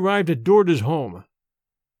finally arrived at Dorda's home.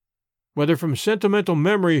 Whether from sentimental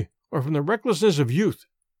memory or from the recklessness of youth,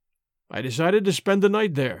 I decided to spend the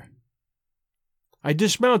night there. I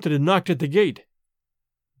dismounted and knocked at the gate.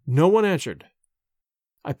 No one answered.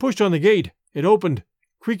 I pushed on the gate. It opened,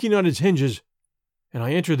 creaking on its hinges, and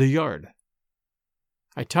I entered the yard.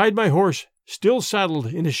 I tied my horse, still saddled,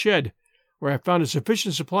 in a shed, where I found a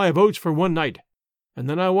sufficient supply of oats for one night, and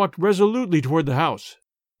then I walked resolutely toward the house.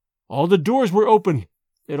 All the doors were open,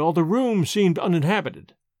 yet all the rooms seemed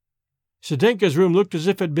uninhabited. Sedenka's room looked as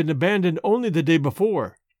if it had been abandoned only the day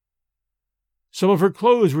before. Some of her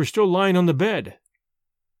clothes were still lying on the bed.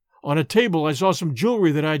 On a table I saw some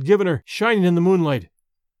jewelry that I had given her, shining in the moonlight.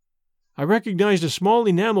 I recognized a small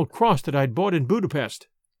enamel cross that I had bought in Budapest.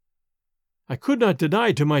 I could not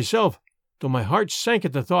deny to myself, though my heart sank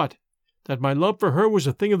at the thought, that my love for her was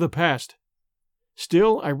a thing of the past.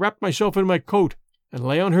 Still, I wrapped myself in my coat and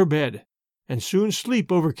lay on her bed, and soon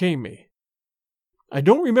sleep overcame me. I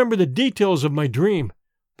don't remember the details of my dream,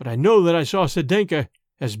 but I know that I saw Sedenka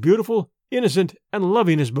as beautiful, innocent, and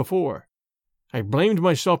loving as before. I blamed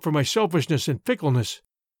myself for my selfishness and fickleness.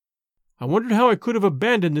 I wondered how I could have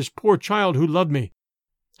abandoned this poor child who loved me,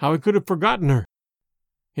 how I could have forgotten her.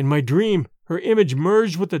 In my dream, her image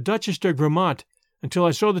merged with the Duchess de Gramont until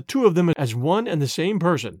I saw the two of them as one and the same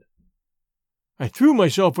person. I threw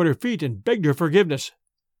myself at her feet and begged her forgiveness.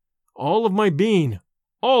 All of my being,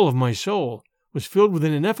 all of my soul, was filled with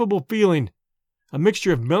an ineffable feeling, a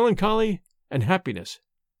mixture of melancholy and happiness.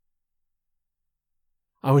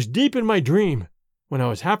 I was deep in my dream when I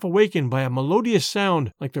was half awakened by a melodious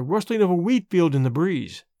sound like the rustling of a wheat field in the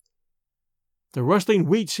breeze. The rustling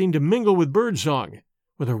wheat seemed to mingle with bird song,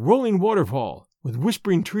 with a rolling waterfall, with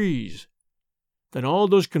whispering trees. Then all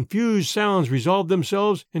those confused sounds resolved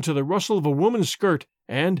themselves into the rustle of a woman's skirt,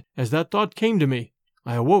 and, as that thought came to me,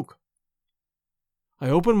 I awoke. I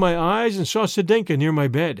opened my eyes and saw Sedenka near my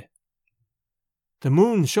bed. The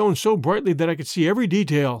moon shone so brightly that I could see every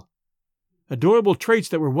detail. Adorable traits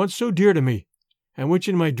that were once so dear to me, and which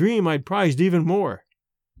in my dream I had prized even more.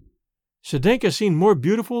 Sedenka seemed more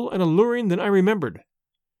beautiful and alluring than I remembered.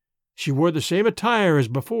 She wore the same attire as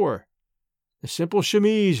before, a simple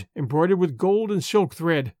chemise embroidered with gold and silk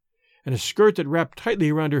thread, and a skirt that wrapped tightly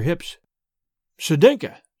around her hips.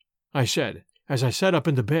 "Sedenka," I said, as I sat up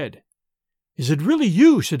in the bed. "Is it really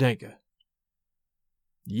you, Sedenka?"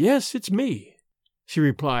 "Yes, it's me," she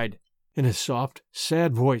replied, in a soft,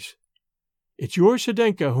 sad voice. "It's your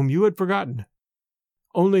Sedenka whom you had forgotten.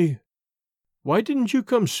 Only, why didn't you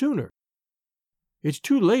come sooner? It's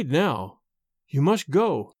too late now. You must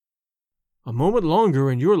go. A moment longer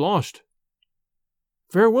and you're lost.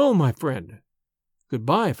 Farewell, my friend.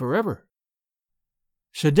 Goodbye forever."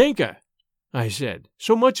 "Sedenka," I said,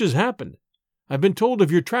 "so much has happened. I've been told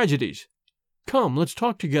of your tragedies. Come, let's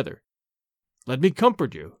talk together. Let me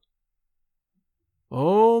comfort you."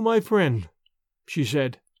 "Oh, my friend," she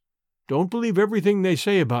said, "don't believe everything they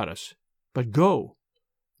say about us, but go.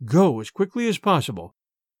 Go as quickly as possible,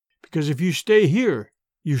 because if you stay here,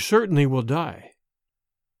 you certainly will die."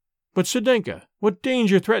 "But, Sedenka, what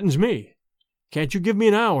danger threatens me? Can't you give me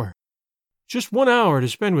an hour? Just 1 hour to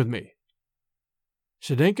spend with me?"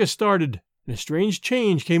 Sedenka started, and a strange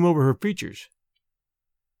change came over her features.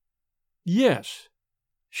 "Yes,"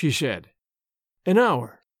 she said, "an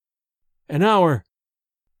hour. An hour,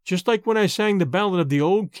 just like when I sang the ballad of the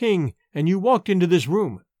old king and you walked into this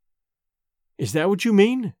room. Is that what you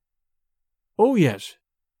mean? Oh, yes,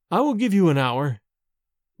 I will give you an hour.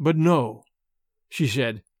 But no," she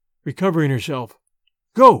said, recovering herself.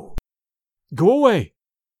 "Go! Go away!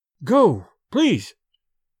 Go, please!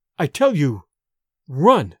 I tell you,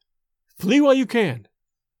 run! Flee while you can!"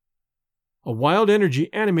 A wild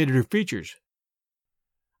energy animated her features.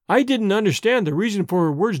 I didn't understand the reason for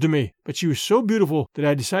her words to me, but she was so beautiful that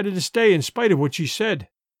I decided to stay in spite of what she said.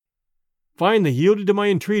 Finally, yielded to my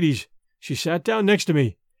entreaties, she sat down next to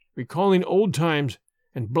me, recalling old times,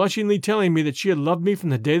 and blushingly telling me that she had loved me from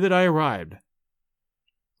the day that I arrived.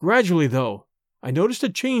 Gradually, though, I noticed a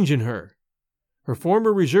change in her. Her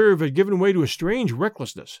former reserve had given way to a strange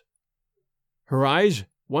recklessness. Her eyes,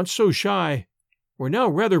 once so shy, were now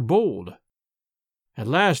rather bold. At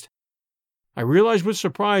last, I realized with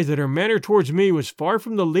surprise that her manner towards me was far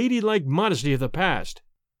from the ladylike modesty of the past.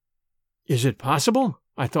 Is it possible,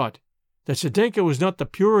 I thought, that Sedenka was not the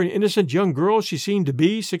pure and innocent young girl she seemed to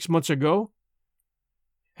be 6 months ago?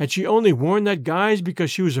 Had she only worn that guise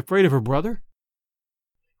because she was afraid of her brother?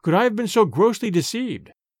 Could I have been so grossly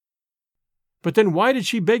deceived? But then why did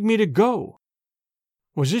she beg me to go?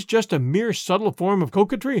 Was this just a mere subtle form of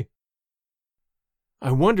coquetry?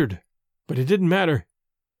 I wondered, but it didn't matter.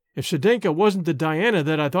 If Sedenka wasn't the Diana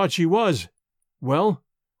that I thought she was, well,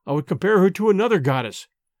 I would compare her to another goddess,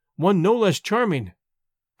 one no less charming,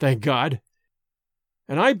 thank God.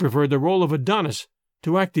 And I preferred the role of Adonis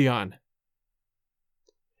to Actaeon.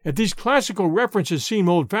 If these classical references seem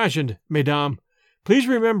old-fashioned, mesdames, please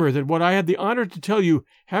remember that what I had the honor to tell you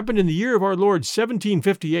happened in the year of our Lord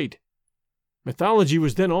 1758. Mythology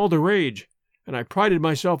was then all the rage, and I prided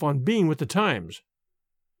myself on being with the times.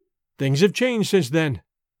 Things have changed since then,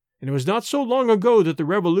 and it was not so long ago that the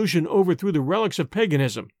Revolution overthrew the relics of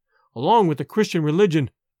paganism, along with the Christian religion,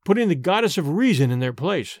 putting the goddess of reason in their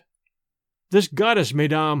place. This goddess,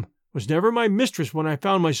 mesdames, was never my mistress when I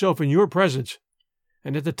found myself in your presence,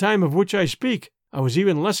 and at the time of which I speak, I was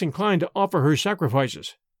even less inclined to offer her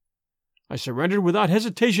sacrifices. I surrendered without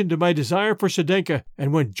hesitation to my desire for Sedenka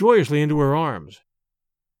and went joyously into her arms.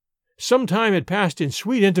 Some time had passed in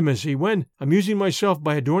sweet intimacy when, amusing myself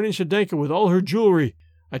by adorning Sedenka with all her jewelry,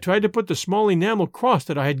 I tried to put the small enamel cross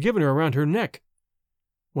that I had given her around her neck.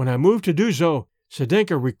 When I moved to do so,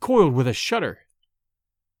 Sedenka recoiled with a shudder.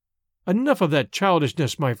 "Enough of that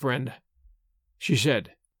childishness, my friend," she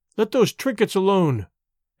said. "Let those trinkets alone,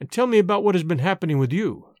 and tell me about what has been happening with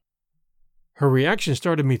you." Her reaction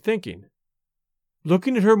started me thinking.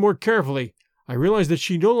 Looking at her more carefully, I realized that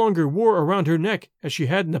she no longer wore around her neck, as she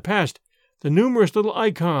had in the past, the numerous little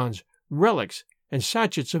icons, relics, and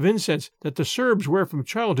sachets of incense that the Serbs wear from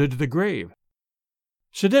childhood to the grave.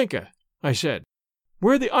 "Sedenka," I said,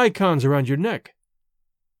 "where are the icons around your neck?"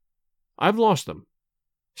 "I've lost them,"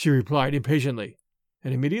 she replied impatiently,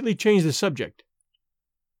 and immediately changed the subject.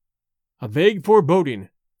 A vague foreboding,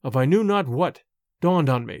 of I knew not what, dawned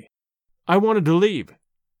on me. I wanted to leave,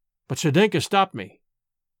 but Sedenka stopped me.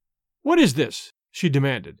 "What is this?" she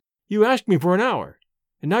demanded. "You asked me for an hour,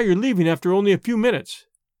 and now you're leaving after only a few minutes."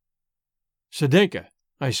 "Sedenka,"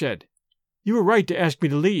 I said, "you were right to ask me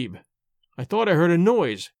to leave. I thought I heard a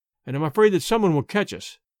noise, and I'm afraid that someone will catch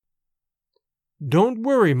us." "Don't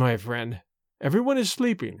worry, my friend. Everyone is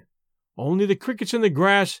sleeping. Only the crickets in the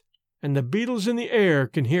grass and the beetles in the air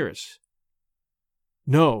can hear us."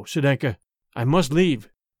 "No, Sedenka, I must leave."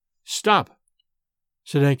 "Stop,"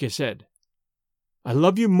 Sedenka said. "I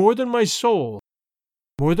love you more than my soul,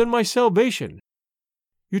 more than my salvation.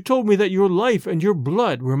 You told me that your life and your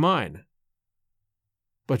blood were mine."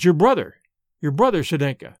 "But your brother,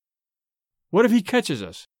 Sedenka. What if he catches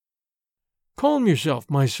us?" "Calm yourself,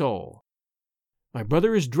 my soul. My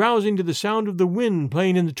brother is drowsing to the sound of the wind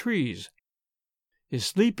playing in the trees. His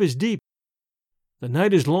sleep is deep. The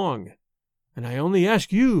night is long, and I only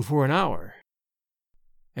ask you for an hour."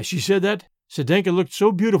 As she said that, Sedenka looked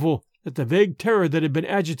so beautiful that the vague terror that had been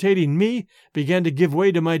agitating me began to give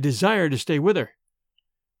way to my desire to stay with her.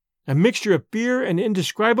 A mixture of fear and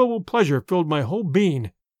indescribable pleasure filled my whole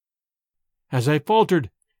being. As I faltered,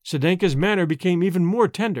 Sedenka's manner became even more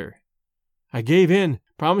tender. I gave in,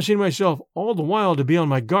 promising myself all the while to be on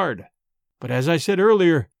my guard. But as I said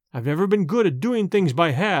earlier, I've never been good at doing things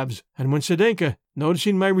by halves, and when Sedenka,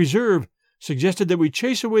 noticing my reserve, suggested that we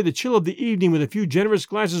chase away the chill of the evening with a few generous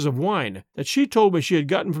glasses of wine that she told me she had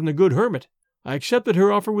gotten from the good hermit, I accepted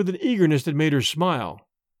her offer with an eagerness that made her smile.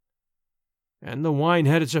 And the wine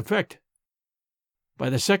had its effect. By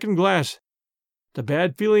the second glass, the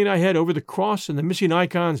bad feeling I had over the cross and the missing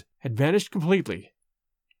icons had vanished completely.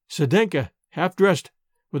 Sedenka, half-dressed,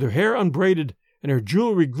 with her hair unbraided and her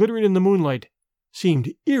jewelry glittering in the moonlight,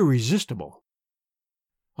 seemed irresistible.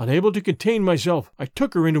 Unable to contain myself, I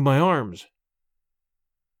took her into my arms.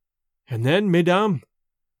 And then, mesdames,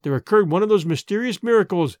 there occurred one of those mysterious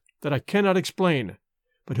miracles that I cannot explain,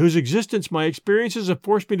 but whose existence my experiences have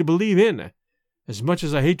forced me to believe in, as much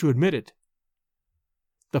as I hate to admit it.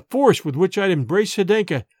 The force with which I'd embraced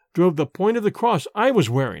Sedenka drove the point of the cross I was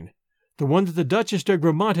wearing, the one that the Duchess de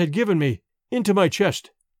Gramont had given me, into my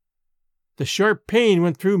chest. The sharp pain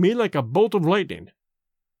went through me like a bolt of lightning.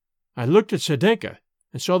 I looked at Sedenka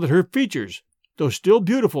and saw that her features, though still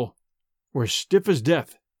beautiful, were stiff as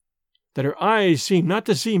death, that her eyes seemed not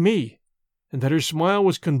to see me, and that her smile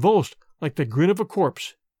was convulsed like the grin of a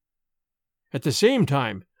corpse. At the same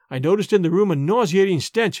time, I noticed in the room a nauseating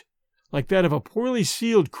stench like that of a poorly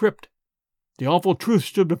sealed crypt. The awful truth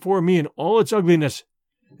stood before me in all its ugliness,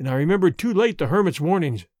 and I remembered too late the hermit's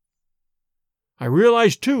warnings. I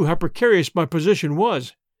realized, too, how precarious my position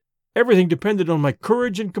was. Everything depended on my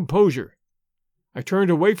courage and composure. I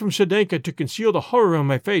turned away from Sedenka to conceal the horror on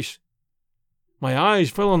my face. My eyes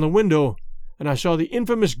fell on the window, and I saw the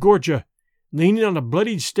infamous Gorcha leaning on a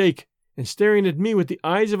bloodied stake and staring at me with the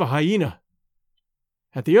eyes of a hyena.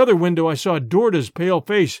 At the other window I saw Dorda's pale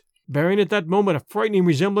face, bearing at that moment a frightening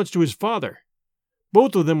resemblance to his father.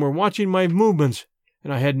 Both of them were watching my movements,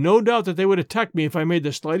 and I had no doubt that they would attack me if I made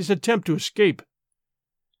the slightest attempt to escape.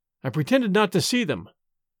 I pretended not to see them,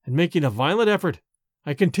 and making a violent effort,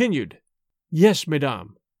 I continued. Yes,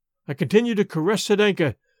 mesdames, I continued to caress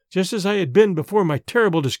Sedenka just as I had been before my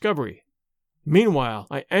terrible discovery. Meanwhile,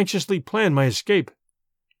 I anxiously planned my escape.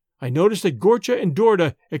 I noticed that Gorcha and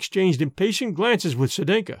Dorda exchanged impatient glances with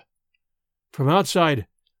Sedenka. From outside,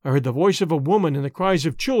 I heard the voice of a woman and the cries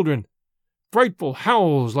of children, frightful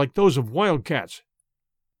howls like those of wildcats.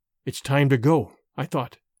 It's time to go, I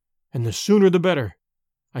thought, and the sooner the better.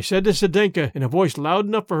 I said to Sedenka in a voice loud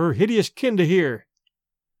enough for her hideous kin to hear,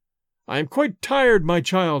 I am quite tired, my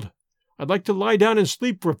child. I'd like to lie down and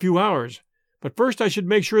sleep for a few hours, but first I should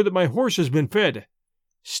make sure that my horse has been fed.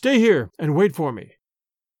 Stay here and wait for me.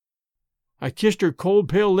 I kissed her cold,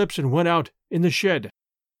 pale lips and went out in the shed.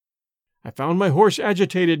 I found my horse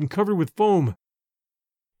agitated and covered with foam.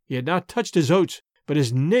 He had not touched his oats, but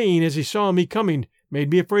his neighing as he saw me coming made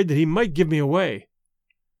me afraid that he might give me away.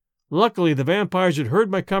 Luckily, the vampires had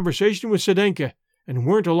heard my conversation with Sedenka and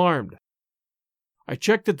weren't alarmed. I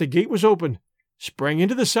checked that the gate was open, sprang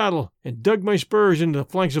into the saddle, and dug my spurs into the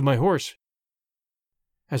flanks of my horse.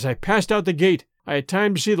 As I passed out the gate, I had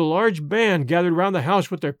time to see the large band gathered round the house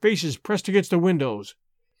with their faces pressed against the windows.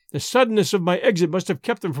 The suddenness of my exit must have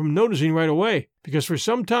kept them from noticing right away, because for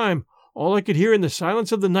some time all I could hear in the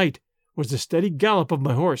silence of the night was the steady gallop of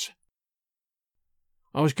my horse.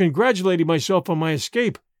 I was congratulating myself on my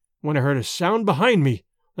escape when I heard a sound behind me,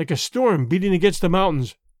 like a storm beating against the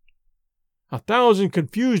mountains. 1,000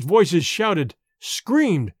 confused voices shouted,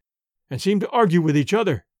 screamed, and seemed to argue with each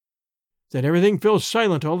other. Then everything fell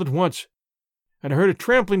silent all at once, and I heard a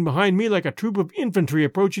trampling behind me like a troop of infantry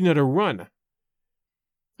approaching at a run.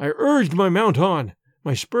 I urged my mount on,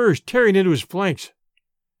 my spurs tearing into his flanks.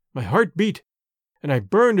 My heart beat, and I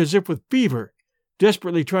burned as if with fever,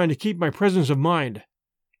 desperately trying to keep my presence of mind.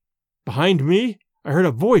 Behind me, I heard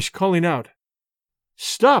a voice calling out,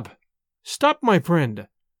 Stop! Stop, my friend!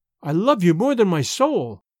 I love you more than my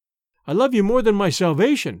soul. I love you more than my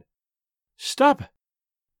salvation. Stop!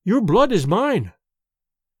 Your blood is mine.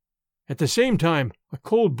 At the same time, a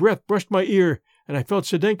cold breath brushed my ear, and I felt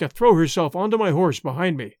Sedenka throw herself onto my horse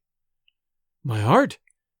behind me. My heart,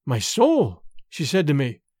 my soul, she said to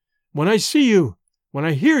me. When I see you, when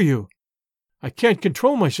I hear you, I can't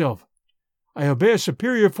control myself. I obey a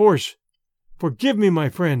superior force. Forgive me, my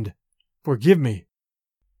friend. Forgive me.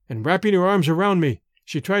 And wrapping her arms around me,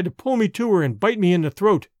 she tried to pull me to her and bite me in the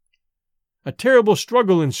throat. A terrible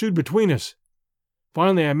struggle ensued between us.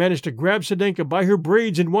 Finally, I managed to grab Sedenka by her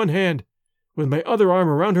braids in one hand, with my other arm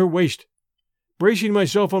around her waist. Bracing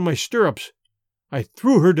myself on my stirrups, I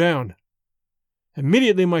threw her down.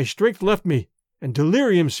 Immediately my strength left me, and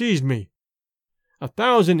delirium seized me.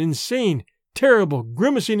 1,000 insane, terrible,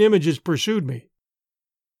 grimacing images pursued me.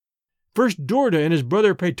 First Dorda and his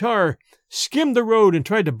brother Petar skimmed the road and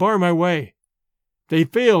tried to bar my way. They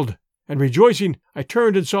failed, and rejoicing, I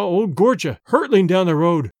turned and saw old Gorcha hurtling down the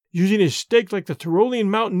road, using his stake like the Tyrolean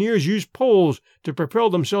mountaineers use poles to propel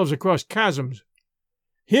themselves across chasms.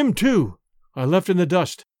 Him, too, I left in the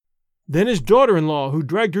dust. Then his daughter-in-law, who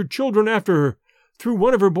dragged her children after her, threw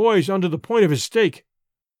one of her boys onto the point of his stake.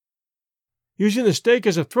 Using the stake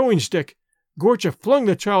as a throwing stick, Gorcha flung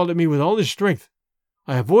the child at me with all his strength.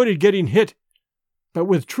 I avoided getting hit, but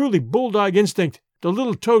with truly bulldog instinct, the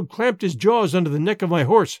little toad clamped his jaws under the neck of my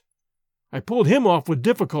horse. I pulled him off with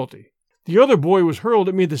difficulty. The other boy was hurled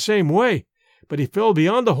at me the same way, but he fell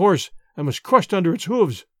beyond the horse and was crushed under its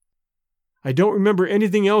hooves. I don't remember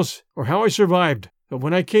anything else or how I survived, but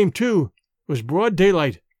when I came to, it was broad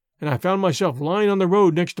daylight, and I found myself lying on the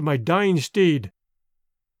road next to my dying steed.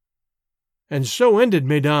 And so ended,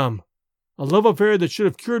 mesdames, a love affair that should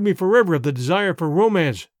have cured me forever of the desire for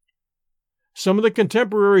romance. Some of the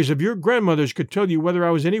contemporaries of your grandmothers could tell you whether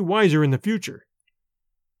I was any wiser in the future.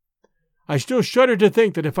 I still shudder to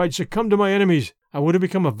think that if I'd succumbed to my enemies, I would have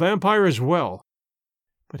become a vampire as well.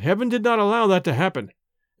 But heaven did not allow that to happen,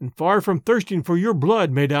 and far from thirsting for your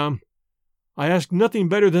blood, mesdames, I ask nothing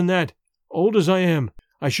better than that, old as I am,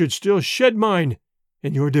 I should still shed mine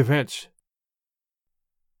in your defense.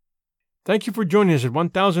 Thank you for joining us at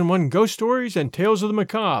 1001 Ghost Stories and Tales of the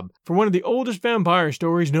Macabre for one of the oldest vampire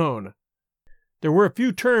stories known. There were a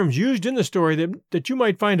few terms used in the story that you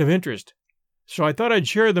might find of interest, so I thought I'd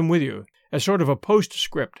share them with you as sort of a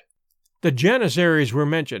postscript. The Janissaries were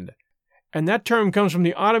mentioned, and that term comes from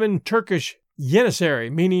the Ottoman Turkish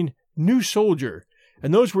Janissary, meaning new soldier,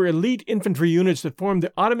 and those were elite infantry units that formed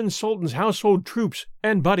the Ottoman Sultan's household troops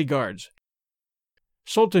and bodyguards.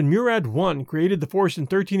 Sultan Murad I created the force in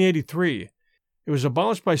 1383. It was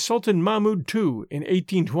abolished by Sultan Mahmud II in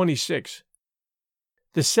 1826.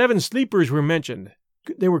 The Seven Sleepers were mentioned.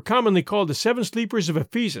 They were commonly called the Seven Sleepers of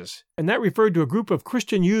Ephesus, and that referred to a group of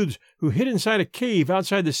Christian youths who hid inside a cave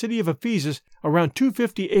outside the city of Ephesus around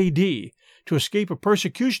 250 A.D. to escape a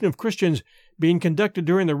persecution of Christians being conducted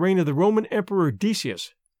during the reign of the Roman Emperor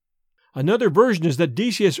Decius. Another version is that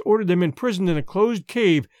Decius ordered them imprisoned in a closed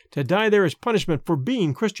cave to die there as punishment for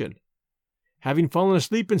being Christian. Having fallen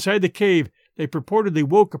asleep inside the cave, they purportedly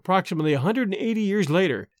woke approximately 180 years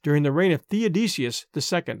later during the reign of Theodosius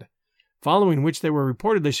II, following which they were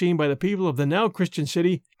reportedly seen by the people of the now Christian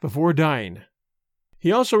city before dying.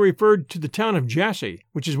 He also referred to the town of Jassy,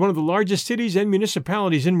 which is one of the largest cities and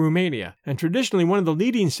municipalities in Romania, and traditionally one of the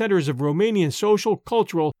leading centers of Romanian social,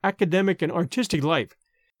 cultural, academic, and artistic life.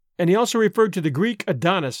 And he also referred to the Greek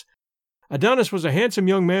Adonis. Adonis was a handsome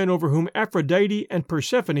young man over whom Aphrodite and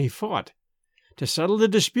Persephone fought. To settle the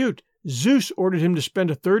dispute, Zeus ordered him to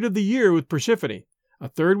spend a third of the year with Persephone, a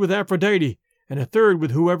third with Aphrodite, and a third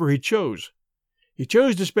with whoever he chose. He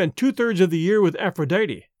chose to spend 2/3 of the year with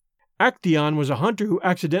Aphrodite. Actaeon was a hunter who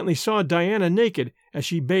accidentally saw Diana naked as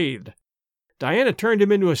she bathed. Diana turned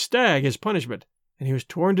him into a stag as punishment, and he was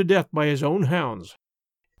torn to death by his own hounds.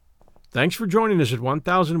 Thanks for joining us at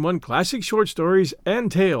 1001 Classic Short Stories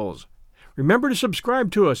and Tales. Remember to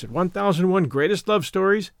subscribe to us at 1001 Greatest Love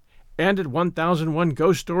Stories and at 1001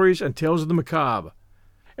 Ghost Stories and Tales of the Macabre.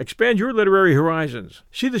 Expand your literary horizons.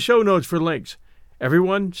 See the show notes for links.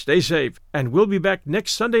 Everyone, stay safe, and we'll be back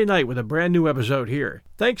next Sunday night with a brand new episode here.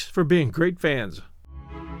 Thanks for being great fans.